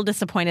a little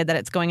disappointed that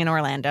it's going in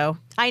Orlando.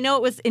 I know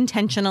it was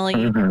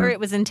or it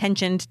was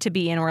intentioned to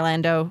be in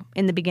Orlando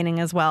in the beginning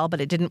as well,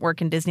 but it didn't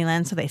work in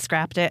Disneyland, so they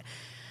scrapped it.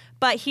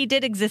 But he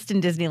did exist in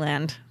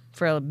Disneyland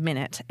for a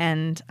minute,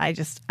 and I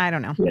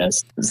don't know.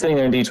 Yes. Sitting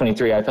there in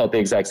D23, I felt the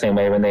exact same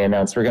way when they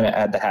announced we're going to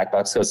add the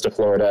Hatbox Ghost to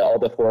Florida. All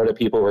the Florida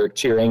people were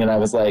cheering, and I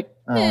was like,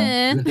 oh.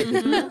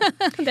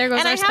 There goes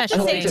and our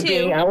special say,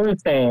 too, our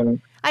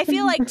thing. I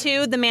feel like,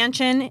 too, the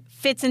mansion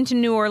fits into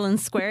New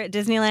Orleans Square at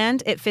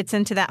Disneyland. It fits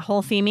into that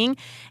whole theming.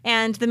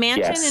 And the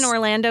mansion in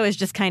Orlando is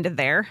just kind of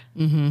there.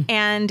 Mm-hmm.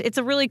 And it's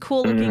a really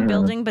cool-looking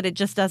building, but it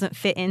just doesn't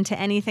fit into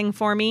anything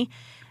for me.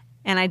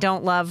 And I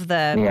don't love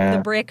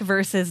the brick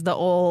versus the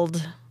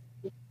old,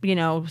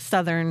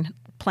 southern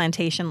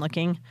plantation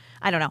looking.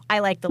 I don't know. I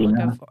like the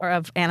look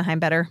of Anaheim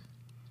better.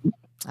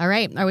 All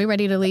right. Are we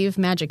ready to leave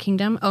Magic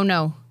Kingdom? Oh,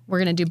 no. We're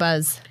going to do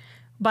Buzz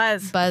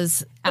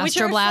Astro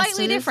Which are Blasters.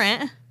 Slightly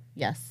different.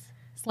 Yes.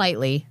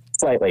 Slightly.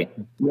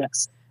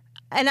 Yes.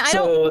 And I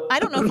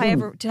don't know if I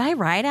ever did. I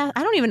ride? I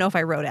don't even know if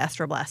I rode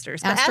Astro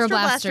Blasters. But Astro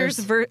Blasters,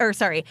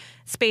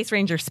 Space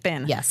Ranger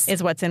Spin. Yes,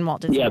 is what's in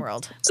Walt Disney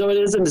World. So it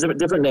is a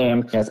different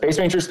name. Yeah, Space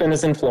Ranger Spin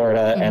is in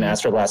Florida, and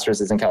Astro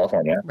Blasters is in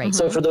California. Right.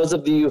 So for those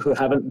of you who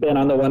haven't been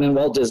on the one in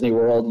Walt Disney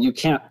World, you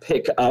can't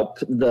pick up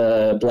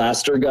the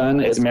blaster gun.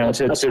 It's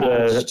mounted to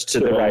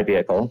the ride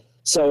vehicle.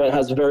 So it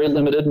has very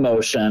limited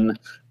motion,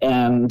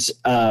 and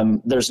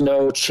there's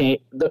no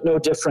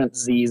different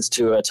Zs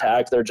to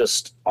attack. They're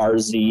just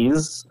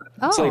RZs.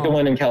 Oh. So like the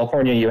one in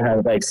California, you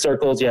have like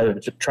circles, you have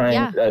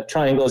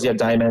triangles, you have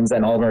diamonds,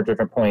 and all of them are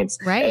different points.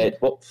 Right.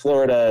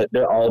 Florida,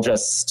 they're all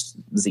just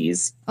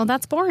Zs. Oh,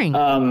 that's boring.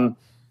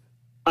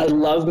 I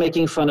love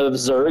making fun of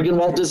Zurg in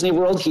Walt Disney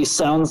World. He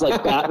sounds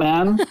like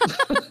Batman.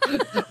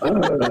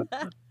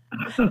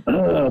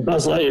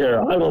 Buzz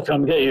Lightyear, I will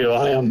come get you.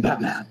 I am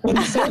Batman. What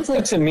he sounds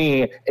like to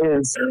me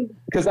is,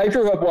 because I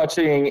grew up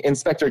watching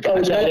Inspector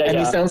Gadget, and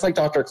he sounds like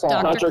Dr.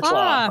 Claw. Dr.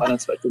 Claw on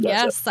Inspector Gadget.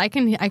 Yes, I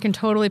can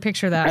totally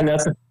picture that. And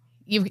that's...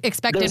 You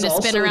expect him to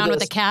spin around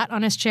with a cat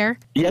on his chair?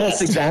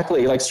 Yes,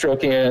 exactly. Like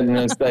stroking it, and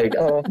it's like,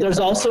 oh. There's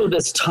also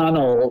this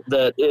tunnel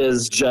that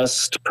is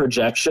just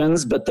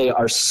projections, but they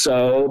are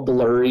so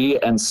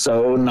blurry and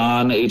so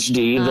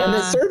non-HD. And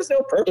it serves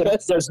no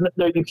purpose.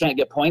 You can't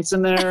get points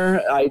in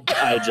there. I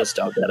just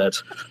don't get it.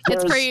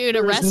 It's for you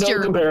to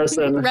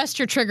rest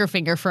your trigger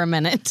finger for a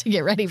minute to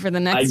get ready for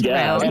the next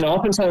round. And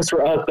oftentimes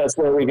for us, that's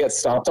where we get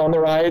stopped on the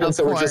ride. And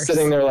so we're just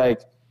sitting there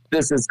like,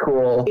 this is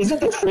cool.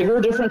 Isn't the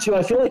trigger different too?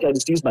 I feel like I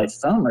just use my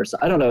thumb or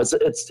something. I don't know. It's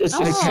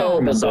just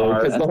so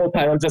bizarre. Because the whole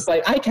time I'm just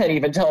like, I can't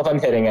even tell if I'm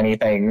hitting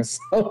anything.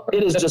 So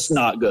it is just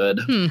not good.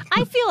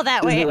 I feel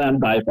that way. Disneyland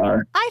by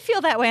far. I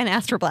feel that way on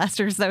Astro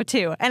Blasters though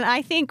too. And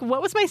I think,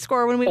 what was my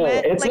score when we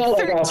went? It's not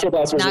like Astro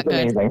Blasters is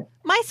amazing.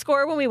 My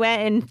score when we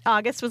went in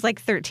August was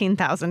like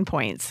 13,000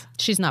 points.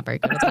 She's not very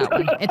good at that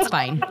one. It's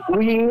fine.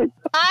 We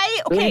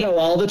know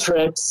all the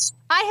tricks.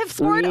 I have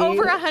scored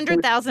over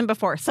 100,000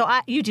 before. So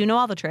you do know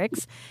all the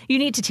tricks. You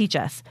need to teach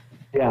us.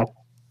 Yeah.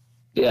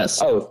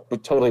 Yes. Oh, we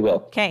totally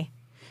will. Okay.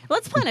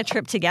 Let's plan a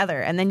trip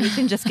together, and then you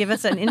can just give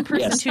us an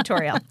in-person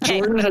tutorial. Okay.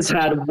 Jordan has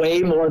had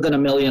way more than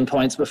 1 million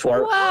points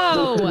before.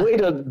 Whoa. The way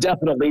to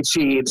definitely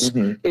cheat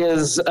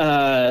is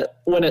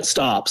when it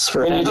stops.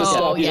 When you just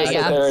stop, you just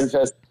sit there and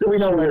just, we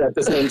know we're at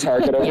the same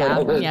target over and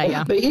over.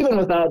 Yeah. But even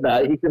without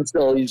that, he can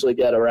still usually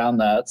get around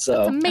that.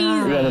 So that's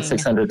amazing. Around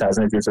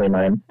 600,000 is usually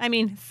mine. I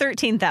mean,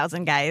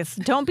 13,000, guys.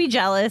 Don't be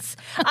jealous.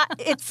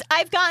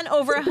 I've gone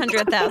over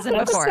 100,000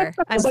 before.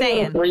 I'm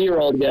saying. Like a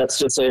 3-year-old gets,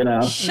 just so you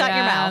know. Shut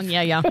your mouth.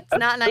 Yeah. It's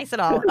not nice at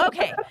all.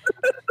 Okay.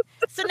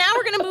 So now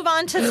we're going to move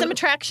on to some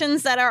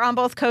attractions that are on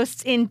both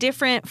coasts in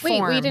different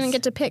forms. Wait, we didn't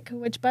get to pick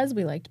which Buzz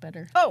we liked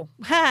better. Oh,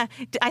 I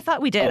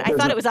thought we did. I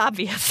thought it was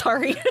obvious.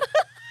 Sorry.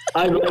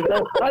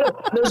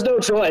 There's no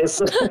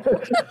choice.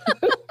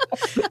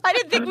 I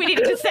didn't think we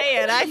needed to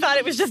say it. I thought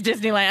it was just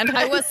Disneyland.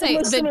 I will say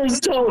listeners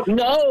don't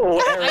know.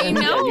 I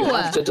know. You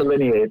have to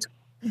delineate.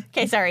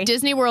 Okay, sorry.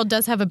 Disney World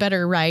does have a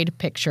better ride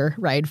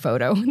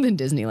photo than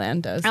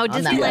Disneyland does. Oh,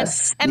 Disneyland.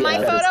 Yes. And my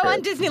photo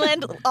on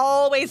Disneyland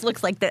always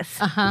looks like this.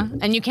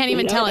 And you can't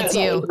even tell it's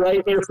you.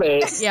 Right in your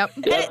face. Yep.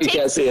 You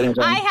can't see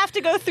anything. I have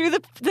to go through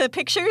the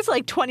pictures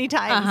like 20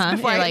 times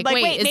before You're like,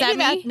 wait, is that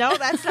me? No,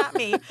 that's not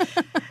me.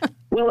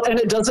 Well, and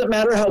it doesn't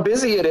matter how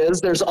busy it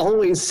is. There's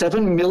always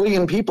 7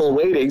 million people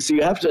waiting, so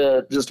you have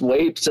to just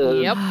wait to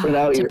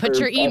put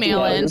your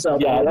email in.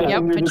 Put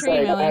your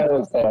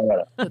email in.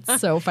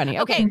 That's so funny.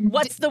 Okay,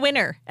 what's the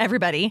winner,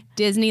 everybody?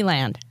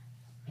 Disneyland.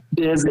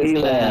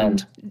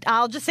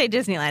 I'll just say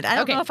Disneyland. I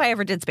don't know if I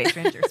ever did Space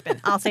Ranger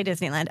Spin. I'll say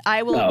Disneyland.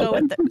 I'll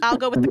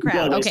go with the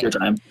crowd. Okay. Your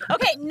time.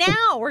 Okay,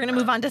 now we're going to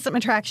move on to some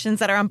attractions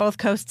that are on both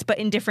coasts, but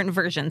in different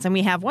versions. And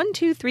we have 1,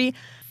 2, 3,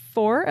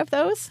 4 of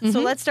those.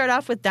 So let's start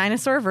off with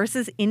Dinosaur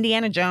versus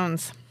Indiana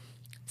Jones.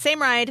 Same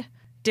ride,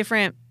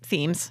 different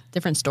themes,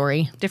 Different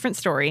story. different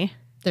story.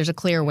 There's a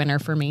clear winner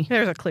for me.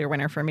 There's a clear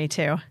winner for me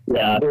too.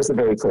 Yeah, There's a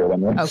very clear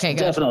one. Okay,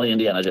 good. definitely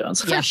Indiana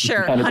Jones. For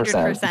sure, 100%.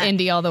 100%.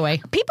 Indy all the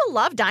way. People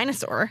love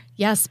Dinosaur.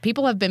 Yes,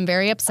 people have been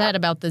very upset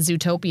about the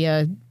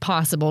Zootopia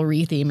possible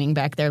retheming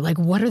back there. Like,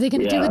 what are they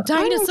going to do Yeah. with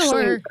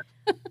Dinosaur?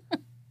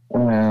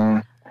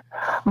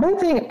 My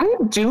thing, I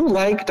do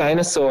like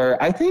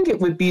Dinosaur. I think it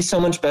would be so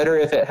much better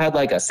if it had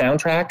like a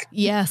soundtrack.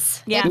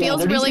 Yes. Yeah. It feels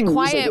they're really using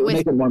music, quiet it would with.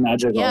 make it more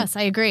magical. Yes,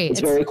 I agree. It's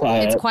very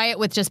quiet. It's quiet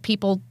with just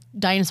people,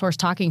 dinosaurs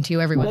talking to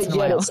you every once But in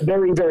a yet while. it's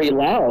very, very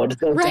loud.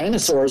 The Right.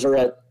 dinosaurs are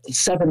at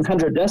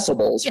 700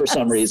 decibels for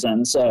some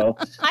reason. So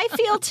I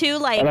feel too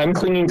like And I'm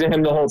clinging to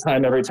him the whole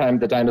time. Every time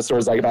the dinosaur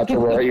is like about to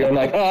roar, you're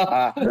like,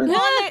 ah.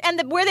 well,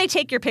 where they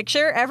take your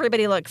picture,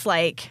 everybody looks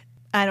like,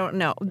 I don't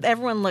know,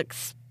 everyone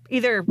looks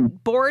either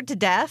bored to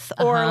death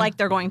or like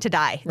they're going to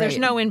die. There's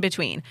Right. no in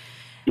between.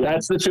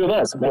 That's the two of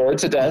us, bored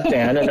to death,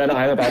 Dan, and then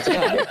I'm about to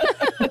die.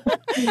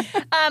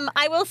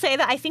 I will say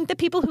that I think the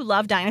people who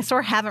love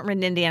Dinosaur haven't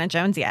ridden Indiana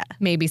Jones yet.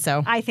 Maybe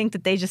so. I think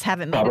that they just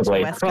haven't made it to the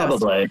Probably. West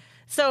Coast. probably.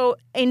 So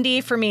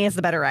Indy for me is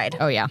the better ride.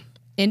 Oh, yeah.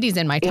 Indy's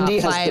in my top Indy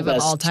has the 5 of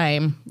best- all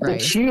time. The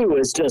Right. queue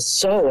is just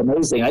so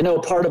amazing. I know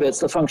part of it's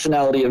the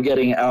functionality of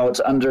getting out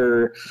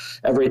under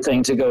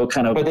everything to go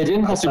kind of. But they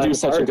didn't have to do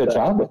such a good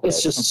job with It's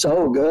it. just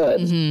so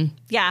good.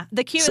 Yeah,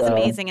 the queue is So,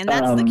 amazing. And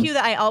that's the queue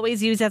that I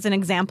always use as an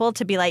example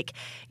to be like,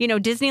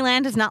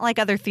 Disneyland is not like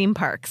other theme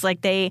parks. Like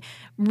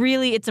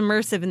it's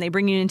immersive and they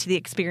bring you into the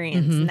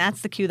experience. And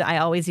that's the queue that I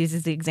always use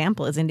as the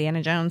example is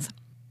Indiana Jones.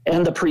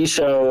 And the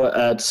pre-show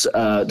at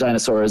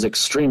Dinosaur is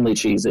extremely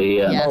cheesy.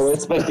 And Yes. Oh,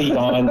 it's like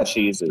beyond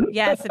cheesy.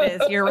 Yes, it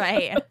is. You're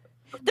right.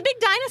 The big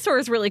dinosaur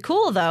is really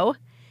cool, though.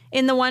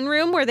 In the one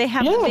room where they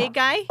have the Yeah. big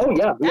guy. Oh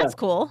yeah, That's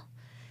cool.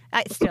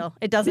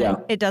 It doesn't. Yeah.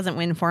 It doesn't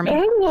win for It me.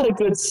 had a lot of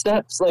good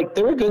steps. Like,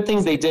 there were good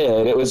things they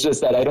did. It was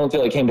just that I don't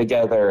feel it came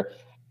together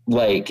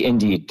like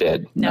Indy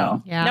did.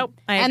 No. Yeah. Nope.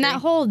 I And agree. that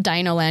whole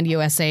Dinoland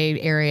USA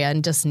area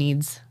just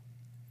needs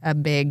a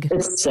big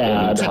It's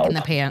sad. kick in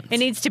the pants. It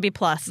needs to be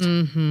plussed.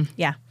 Mm-hmm.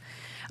 Yeah.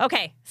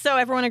 Okay. So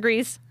everyone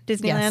agrees.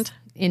 Disneyland. Yes.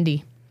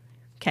 Indy.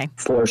 Okay.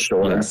 For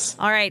sure. Yes.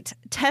 All right.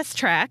 Test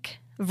Track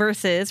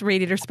versus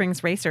Radiator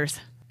Springs Racers.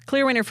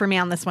 Clear winner for me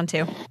on this one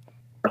too.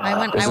 I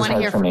want This is to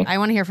hard hear for me. I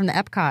want to hear from the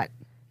Epcot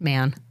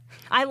man.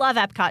 I love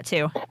Epcot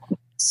too.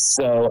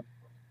 So,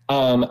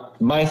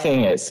 my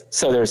thing is,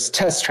 so there's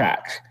Test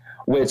Track,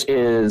 which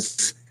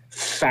is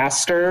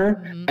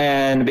faster,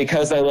 and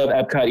because I love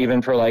Epcot,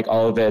 even for like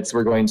all of its,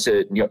 we're going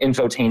to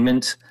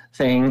infotainment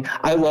thing.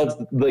 I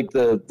love like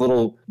the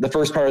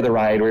first part of the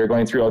ride where you're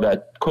going through all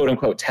that quote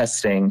unquote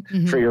testing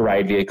for your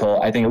ride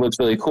vehicle. I think it looks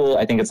really cool.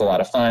 I think it's a lot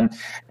of fun.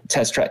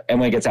 Test Track, and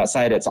when it gets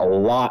outside, it's a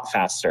lot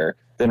faster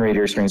than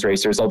Radiator Springs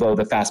Racers, although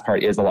the fast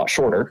part is a lot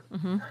shorter.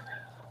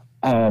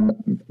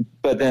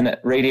 But then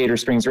Radiator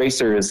Springs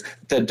Racers,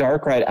 the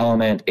dark ride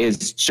element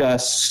is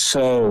just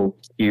so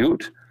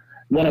cute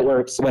when it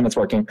works, when it's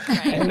working.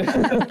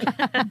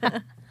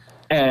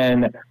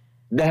 And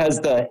that has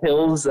the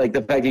hills, like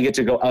the fact you get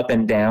to go up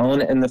and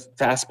down in the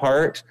fast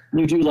part.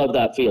 You do love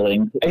that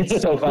feeling.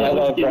 It's so fun. I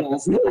love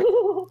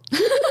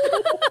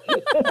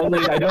Only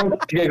I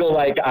don't giggle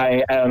like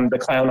I am the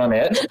clown on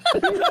it.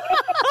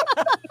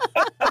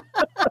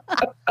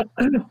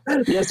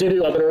 Yes, you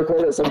do. I'm going to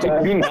record it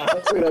sometime. We're going to have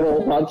a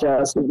whole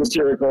podcast of just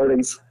your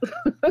recordings.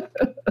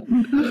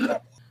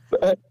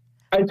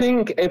 I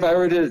think if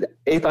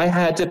I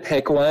had to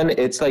pick one,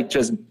 it's like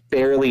just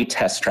barely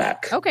Test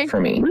Track Okay. for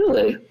me.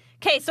 Really?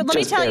 Okay, so let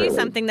me Just tell you barely.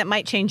 something that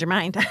might change your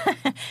mind.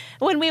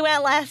 When we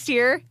went last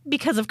year,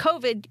 because of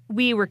COVID,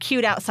 we were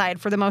queued outside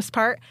for the most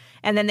part,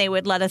 and then they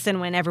would let us in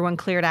when everyone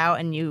cleared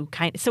out, and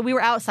so we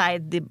were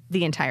outside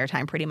the entire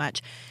time pretty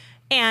much.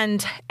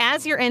 And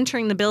as you're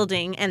entering the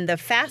building, and the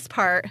fast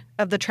part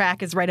of the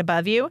track is right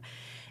above you,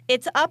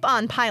 it's up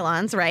on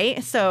pylons,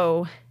 right?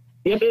 So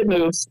Yep, it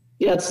moves.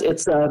 Yeah,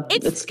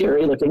 it's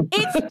scary looking.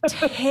 it's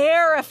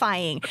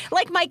terrifying.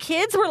 Like my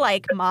kids were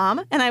like,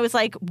 "Mom," and I was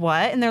like,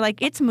 "What?" And they're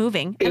like, "It's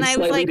moving." And It's I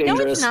was like, slightly "No,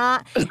 dangerous. it's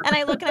not." And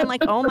I look and I'm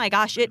like, "Oh my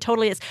gosh, it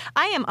totally is."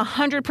 I am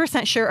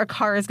 100% sure a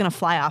car is going to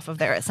fly off of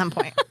there at some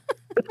point.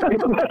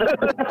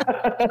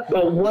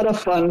 But what a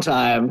fun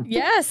time.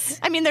 Yes.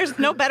 I mean, there's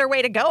no better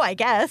way to go, I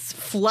guess,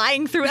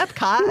 flying through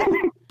Epcot.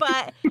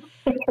 But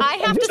I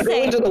have to Go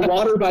say, into the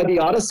water by the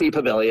Odyssey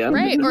Pavilion.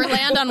 Right. Or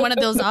land on one of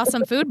those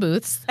awesome food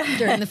booths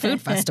during the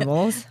food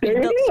festivals.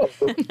 There you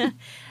go.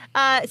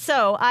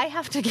 so I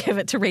have to give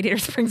it to Radiator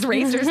Springs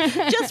Racers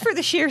just for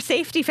the sheer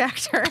safety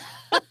factor.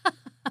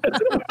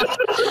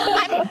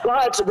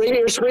 But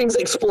Radiator Springs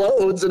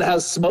explodes and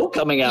has smoke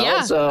coming out.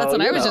 Yeah, so, that's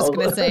what I was just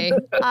going to say.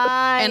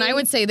 And I I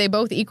would say they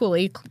both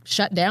equally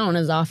shut down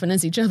as often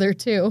as each other,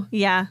 too.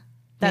 Yeah,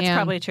 that's Yeah.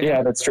 probably true.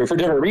 Yeah, that's true for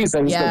different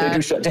reasons, but Yeah. they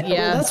do shut down.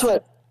 Yeah. That's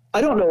what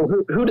I don't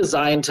know who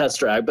designed Test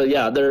Track, but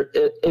yeah,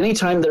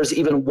 anytime there's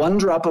even one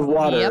drop of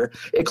water,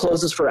 it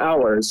closes for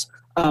hours.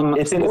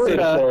 It's in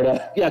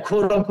Florida. Yeah,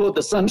 quote unquote,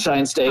 the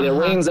Sunshine State. It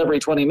rains every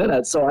 20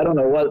 minutes, so I don't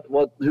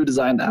know who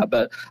designed that,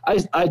 but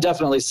I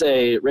definitely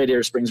say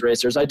Radiator Springs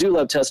Racers. I do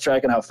love Test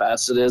Track and how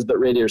fast it is, but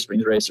Radiator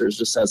Springs Racers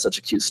just has such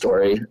a cute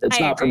story. It's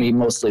not for me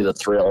mostly the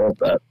thrill,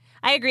 but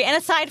I agree. And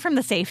aside from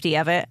the safety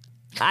of it,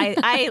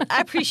 I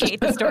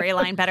appreciate the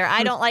storyline better.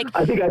 I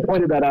think I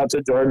pointed that out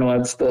to Jordan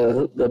once,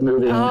 the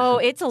movie. Oh,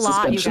 it's a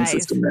lot, you guys.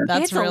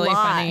 That's it's really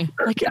funny.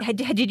 Like,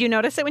 did you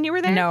notice it when you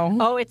were there? No.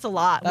 Oh, it's a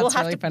lot. That's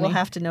really funny. We'll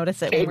have to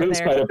notice it It when we're moves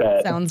there. quite a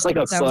bit. Sounds like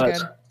a foot.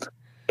 good.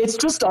 It's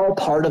just all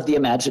part of the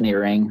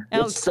Imagineering.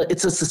 Oh.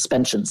 It's a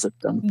suspension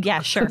system.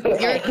 Yeah, sure.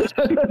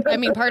 I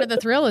mean, part of the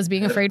thrill is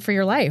being afraid for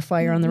your life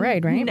while you're on the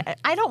ride, right?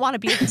 I don't want to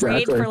be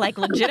afraid for like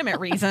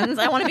legitimate reasons.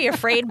 I want to be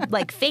afraid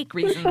like fake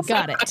reasons.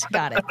 Got it.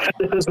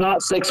 This is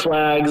not Six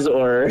Flags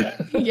or...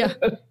 Yeah.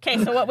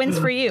 Okay, so what wins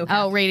for you?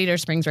 Oh, Radiator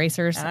Springs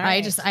Racers. All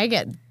right. I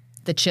get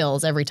the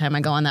chills every time I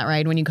go on that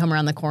ride when you come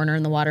around the corner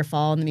and the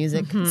waterfall and the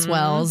music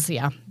swells.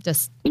 Yeah, it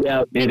does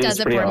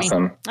it pretty for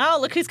awesome. me. Oh,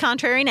 look who's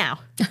contrary now.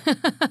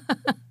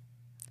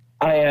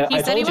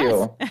 I said he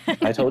told you.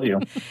 I told you.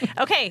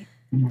 Okay,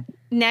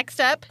 next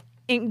up,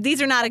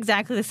 these are not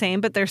exactly the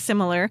same, but they're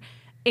similar.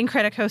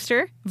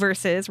 Incredicoaster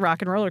versus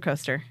Rock and Roller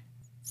Coaster.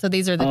 So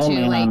these are the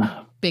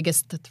two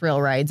biggest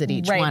thrill rides at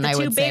each one, I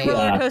would say. The two big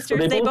roller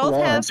coasters. They both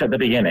have at the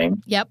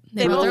beginning. Yep,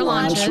 they both their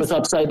launch launches with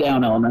upside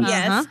down elements.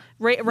 Yes,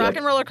 Rock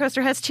and Roller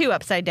Coaster has two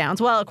upside downs.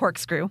 Well, a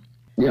corkscrew.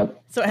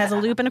 Yep. So it has a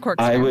loop and a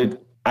corkscrew.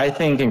 I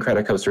think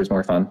Incredicoaster is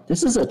more fun.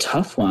 This is a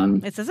tough one.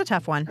 This is a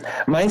tough one.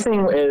 My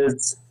thing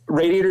is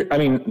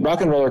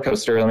Rock and Roller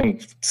Coaster, let me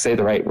say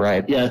the right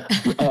ride. Yeah.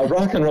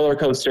 Rock and Roller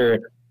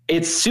Coaster,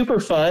 it's super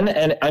fun.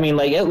 And I mean,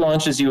 like, it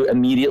launches you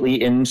immediately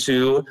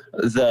into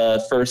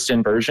the first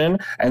inversion.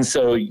 And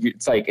so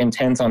it's like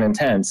intense on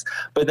intense.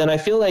 But then I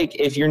feel like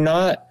if you're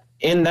not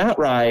in that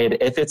ride,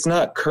 if it's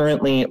not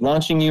currently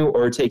launching you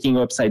or taking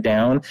you upside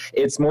down,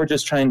 it's more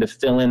just trying to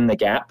fill in the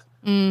gap.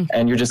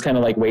 And you're just kind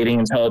of like waiting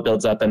until it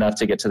builds up enough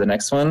to get to the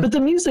next one. But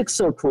the music's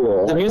so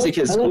cool. The music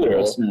is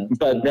cool.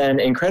 But then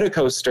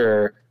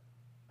Incredicoaster,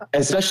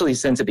 especially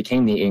since it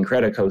became the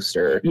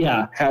Incredicoaster,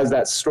 has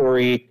that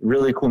story,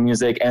 really cool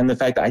music, and the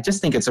fact that I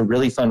just think it's a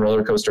really fun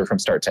roller coaster from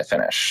start to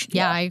finish.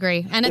 Yeah, I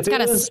agree. And it's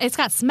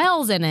got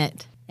smells in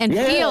it and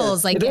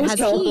feels like it has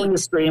California heat.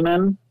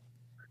 Screamin',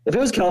 if it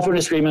was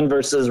California Screamin'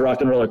 versus Rock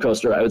and Roller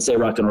Coaster, I would say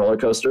Rock and Roller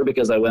Coaster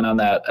because I went on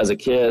that as a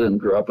kid and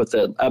grew up with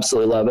it.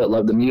 Absolutely love it.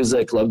 Love the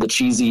music. Love the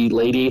cheesy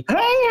lady.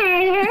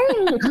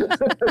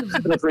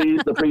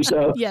 the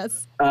pre-show.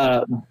 Yes.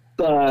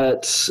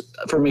 But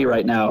for me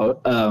right now,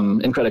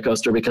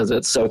 Incredicoaster because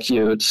it's so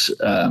cute,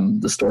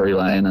 the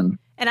storyline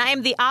and I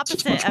am the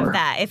opposite of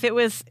that. If it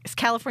was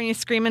California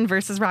Screamin'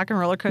 versus Rock and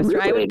Roller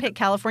Coaster, I would pick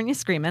California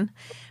Screamin'.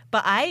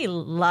 But I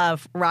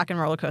love Rock and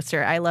Roller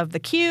Coaster. I love the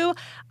queue.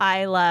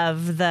 I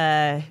love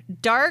the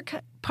dark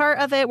part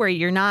of it where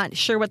you're not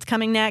sure what's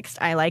coming next.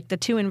 I like the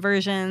two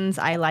inversions.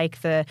 I like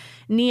the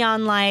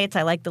neon lights.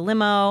 I like the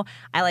limo.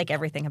 I like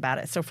everything about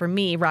it. So for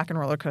me, Rock and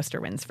Roller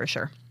Coaster wins for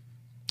sure.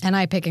 And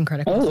I pick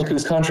Incredicoaster. Oh, look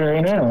who's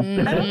contrary now.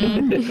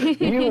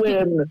 You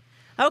win.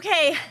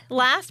 Okay,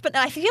 last, but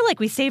I feel like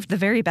we saved the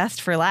very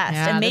best for last.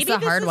 Yeah, and maybe this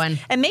is a hard one.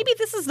 And maybe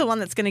this is the one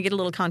that's going to get a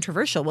little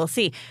controversial. We'll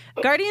see.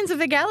 Guardians of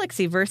the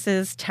Galaxy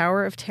versus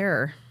Tower of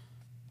Terror.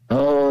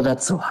 Oh,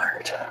 that's so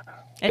hard.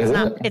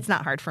 It's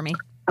not hard for me.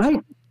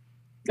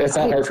 It's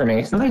not hard for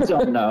me. I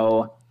don't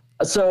know.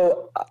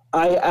 So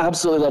I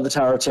absolutely love the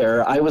Tower of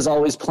Terror. I was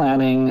always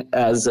planning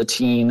as a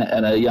teen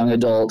and a young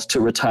adult to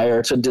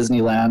retire to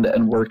Disneyland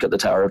and work at the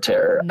Tower of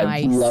Terror.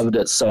 Nice. I loved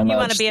it so much. You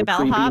want to be a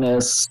bellhop?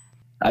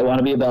 I want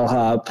to be a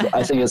bellhop.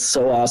 I think it's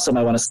so awesome.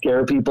 I want to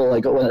scare people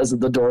like as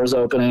the door's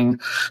opening.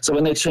 So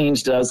when they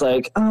changed it, I was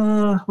like,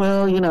 well,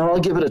 I'll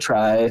give it a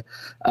try.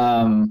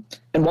 And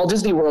Walt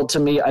Disney World, to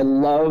me, I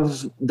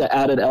love the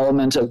added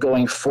element of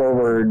going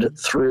forward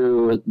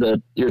you're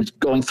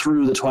going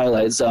through the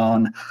Twilight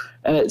Zone.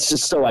 And it's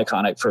just so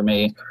iconic for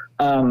me.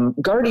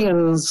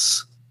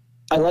 Guardians,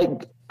 I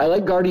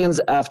like Guardians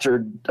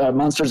after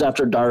Monsters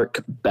After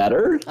Dark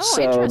better. Oh,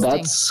 so interesting.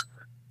 that's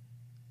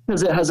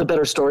because it has a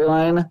better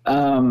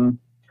storyline.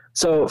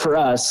 So for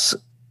us,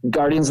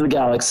 Guardians of the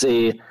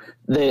Galaxy,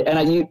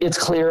 it's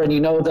clear, and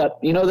you know that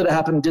it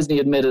happened. Disney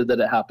admitted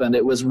that it happened.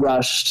 It was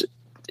rushed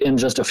in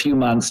just a few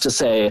months to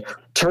say,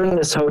 turn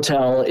this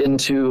hotel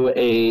into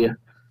a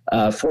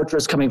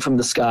fortress coming from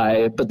the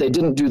sky, but they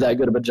didn't do that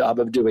good of a job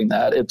of doing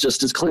that. It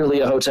just is clearly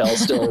a hotel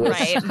still with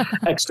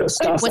extra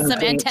stuff with and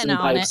some antenna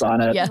pipes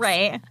on it. Yes.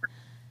 Right.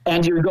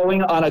 And you're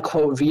going on a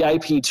quote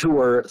VIP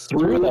tour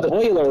through the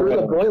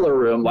boiler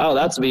room. Wow,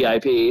 that's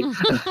VIP.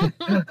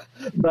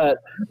 But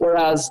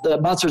whereas the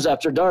Monsters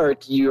After Dark,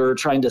 you're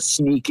trying to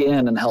sneak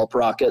in and help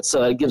Rocket,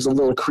 so it gives a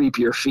little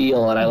creepier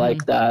feel, and I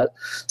like that.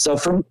 So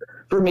for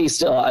me,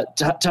 still,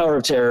 Tower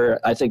of Terror,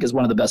 I think, is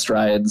one of the best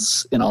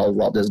rides in all of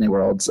Walt Disney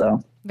World.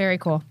 So Very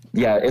cool.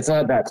 Yeah, it's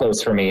not that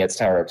close for me. It's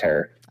Tower of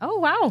Terror. Oh,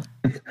 wow.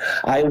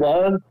 I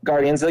love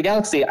Guardians of the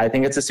Galaxy. I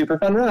think it's a super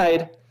fun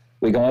ride.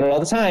 We go on it all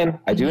the time.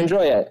 I do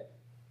enjoy it.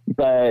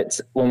 But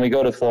when we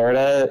go to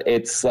Florida,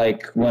 it's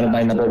like one of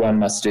my number one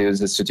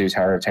must-dos is to do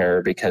Tower of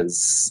Terror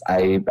because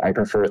I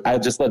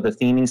just love the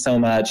theming so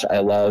much. I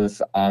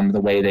love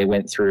the way they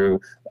went through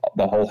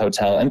the whole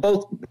hotel, and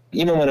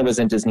even when it was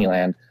in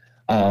Disneyland,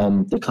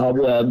 the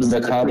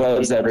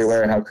cobwebs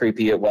everywhere and how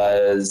creepy it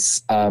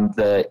was.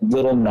 The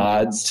little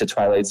nods to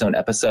Twilight Zone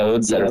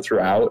episodes that are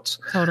throughout.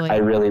 Totally. I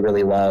really,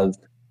 really love.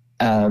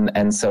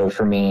 And so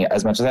for me,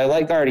 as much as I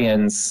like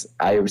Guardians,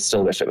 I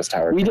still wish it was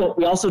Tower. We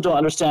also don't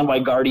understand why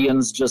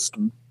Guardians just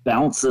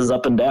bounces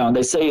up and down.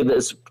 They say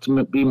this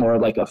to be more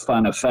like a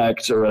fun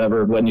effect or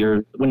whatever when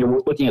you're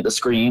looking at the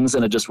screens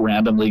and it just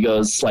randomly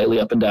goes slightly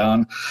up and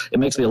down. It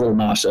makes me a little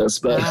nauseous,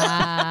 but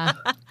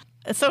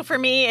So for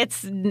me,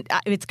 it's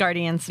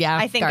Guardians. Yeah,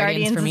 I think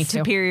Guardians for me is a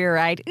superior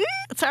ride.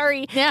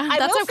 Sorry. Yeah,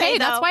 that's okay. Say,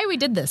 that's why we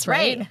did this,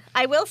 right?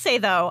 I will say,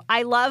 though,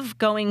 I love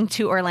going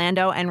to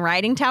Orlando and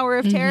riding Tower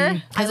of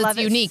Terror. I love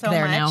it's unique it so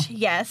there much. now.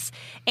 Yes.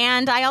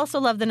 And I also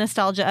love the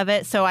nostalgia of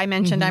it. So I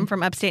mentioned I'm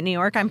from upstate New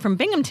York. I'm from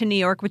Binghamton, New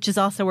York, which is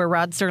also where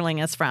Rod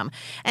Serling is from.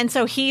 And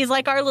so he's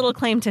like our little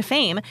claim to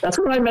fame. That's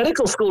where my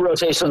medical school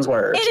rotations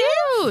were.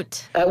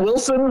 Cute. At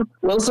Wilson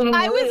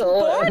I was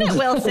born at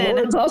Wilson.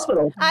 Lawrence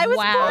Hospital. I was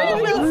born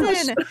at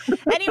Wilson.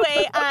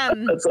 Anyway,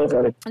 That's so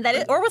funny.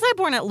 or was I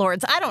born at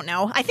Lourdes? I don't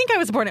know. I think I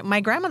was born at.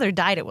 My grandmother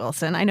died at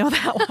Wilson. I know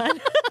that one.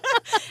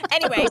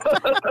 Anyway,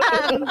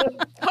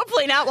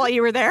 hopefully not while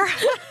you were there.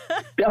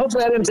 Yeah,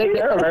 hopefully I didn't take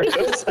care of her.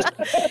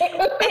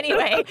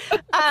 Anyway,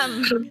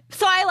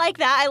 so I like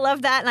that. I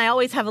love that, and I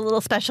always have a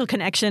little special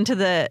connection to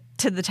the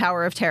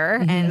Tower of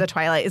Terror and the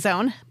Twilight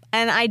Zone.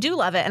 And I do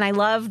love it, and I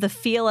love the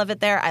feel of it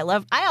there.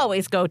 I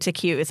always go to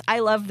queues. I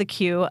love the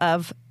queue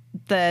of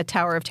the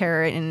Tower of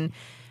Terror in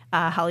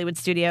Hollywood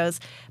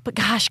Studios. But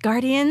gosh,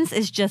 Guardians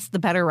is just the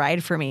better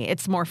ride for me.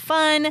 It's more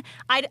fun.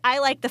 I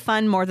like the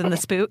fun more than the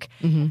spook.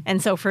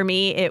 And so for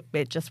me,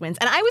 it just wins.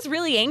 And I was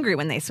really angry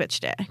when they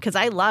switched it because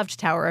I loved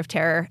Tower of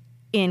Terror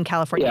in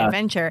California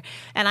Adventure.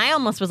 And I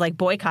almost was like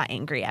boycott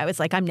angry. I was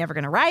like, I'm never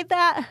going to ride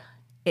that.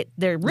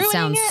 They're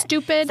ruining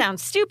it.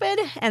 Sounds stupid.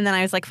 And then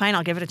I was like, fine,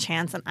 I'll give it a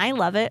chance. And I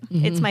love it.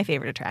 It's my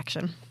favorite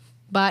attraction.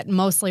 But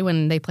mostly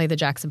when they play the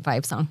Jackson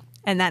 5 song.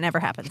 And that never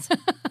happens.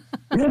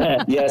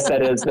 Yes,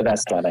 that is the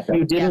best one, I think.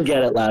 You didn't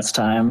get it last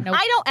time. Nope.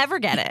 I don't ever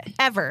get it.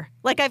 Ever.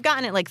 Like, I've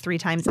gotten it like 3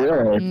 times.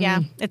 Really? Yeah,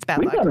 it's bad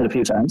We've luck. gotten it a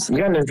few times. You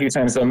got it a few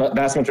times. The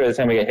vast majority of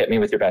the time we get Hit Me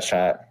With Your Best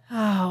Shot.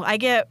 Oh, I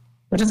get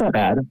Which is not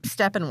bad.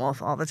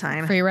 Steppenwolf all the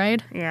time. Free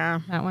ride? Yeah.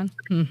 That one?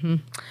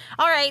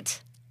 All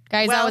right.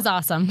 Guys, that was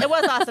awesome. It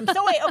was awesome.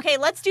 So wait, okay,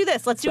 let's do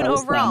this. Let's do an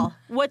overall. Fun.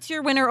 What's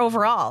your winner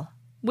overall?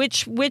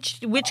 Which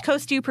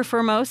coast do you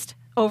prefer most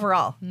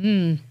overall?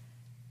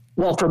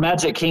 Well, for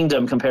Magic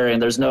Kingdom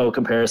there's no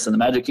comparison. The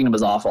Magic Kingdom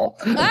is awful.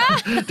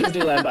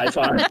 Disneyland by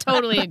far.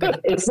 Totally agree.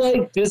 It's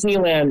like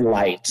Disneyland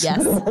Light.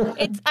 Yes.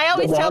 I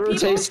always The tell water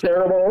people. tastes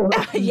terrible.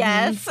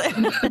 Yes.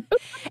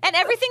 And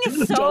everything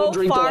is so Don't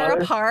drink the far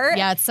water. apart.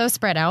 Yeah, it's so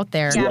spread out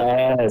there.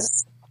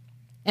 Yes.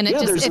 And it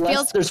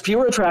there's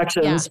fewer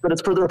attractions, but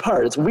it's further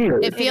apart. It's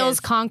weird. It feels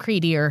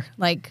concrete-ier,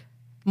 like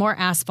more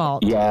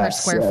asphalt per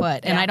square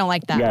foot. And I don't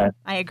like that. Yeah.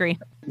 I agree.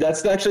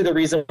 That's actually the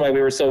reason why we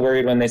were so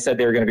worried when they said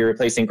they were going to be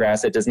replacing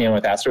grass at Disneyland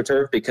with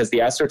AstroTurf, because the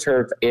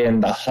AstroTurf in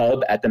the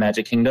hub at the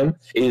Magic Kingdom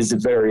is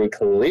very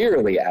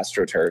clearly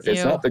AstroTurf.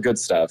 It's not the good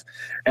stuff.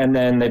 And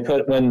then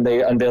when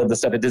they unveiled the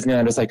stuff at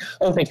Disneyland, it was like,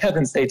 oh, thank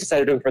heavens they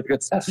decided to go for the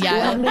good stuff.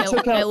 Yeah,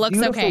 it looks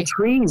okay.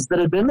 Trees that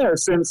had been there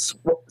since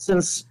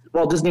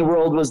Walt Disney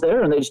World was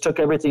there, and they just took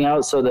everything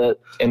out so that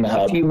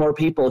a few more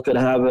people could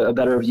have a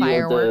better view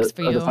of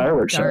the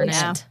fireworks show.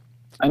 Yeah.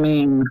 I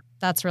mean,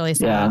 that's really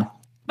sad. Yeah.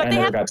 But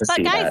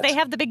they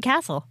have the big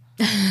castle.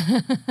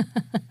 I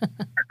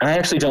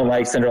actually don't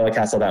like Cinderella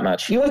Castle that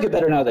much. You like it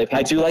better now?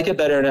 I do like it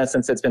better now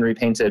since it's been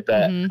repainted,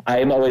 but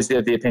I'm always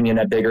of the opinion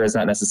that bigger is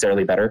not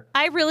necessarily better.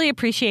 I really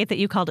appreciate that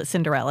you called it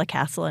Cinderella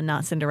Castle and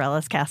not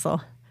Cinderella's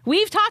Castle.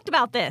 We've talked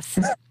about this.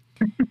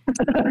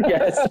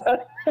 Yes.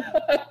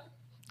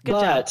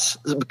 But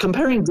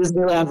comparing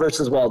Disneyland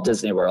versus Walt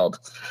Disney World,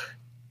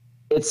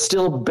 it's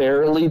still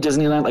barely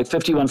Disneyland, like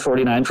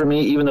 51-49 for me,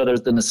 even though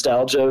there's the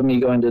nostalgia of me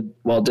going to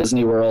Walt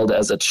Disney World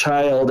as a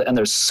child, and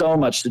there's so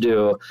much to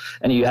do,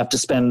 and you have to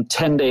spend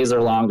 10 days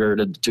or longer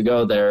to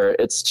go there.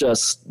 It's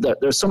just,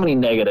 there's so many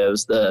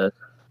negatives. The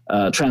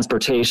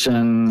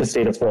transportation, the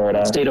state of Florida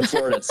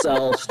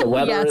itself, the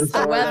weather. Yes,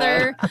 the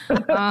weather.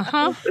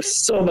 There's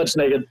so much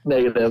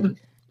negative.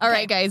 All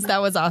right, guys,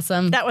 that was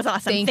awesome. That was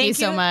awesome. Thank you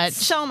so much.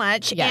 So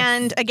much. Yes.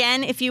 And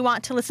again, if you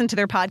want to listen to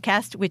their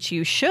podcast, which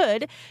you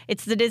should,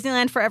 it's the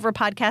Disneyland Forever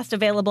podcast,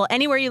 available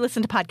anywhere you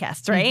listen to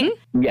podcasts, right?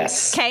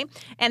 Yes. Okay.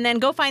 And then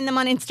go find them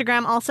on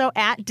Instagram also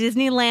at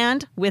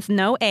Disneyland with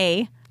no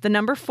A, the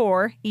number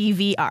 4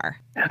 EVR.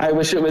 I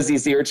wish it was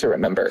easier to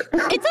remember.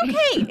 It's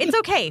okay. It's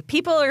okay.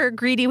 People are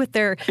greedy with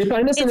their You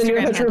find this and then you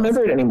don't have to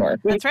remember it anymore.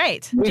 That's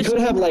right. We could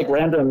have like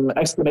random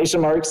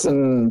exclamation marks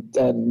and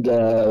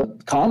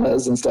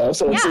commas and stuff,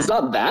 so it's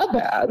not that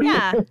bad.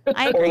 Yeah,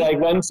 I agree. Or like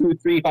 1, 2,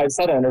 3, 5,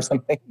 7 or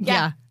something.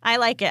 Yeah. I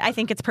like it. I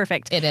think it's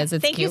perfect. It is.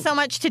 It's Thank cute. you so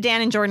much to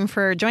Dan and Jordan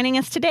for joining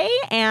us today.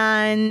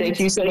 And Thank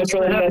you so much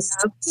for having us.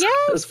 Yes,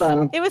 it was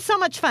fun. It was so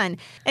much fun.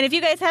 And if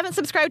you guys haven't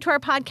subscribed to our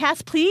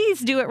podcast,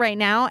 please do it right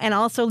now and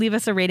also leave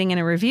us a rating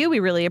and a review. We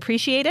really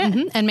appreciate it.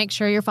 Mm-hmm. And make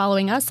sure you're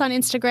following us on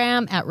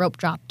Instagram at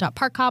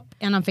ropedrop.parkhop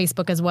and on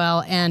Facebook as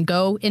well. And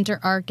go enter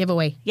our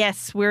giveaway.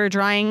 Yes, we're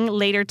drawing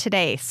later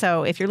today.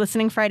 So if you're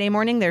listening Friday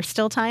morning, there's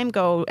still time.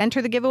 Go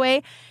enter the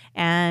giveaway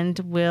and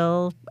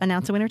we'll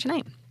announce a winner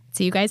tonight.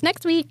 See you guys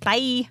next week.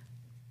 Bye.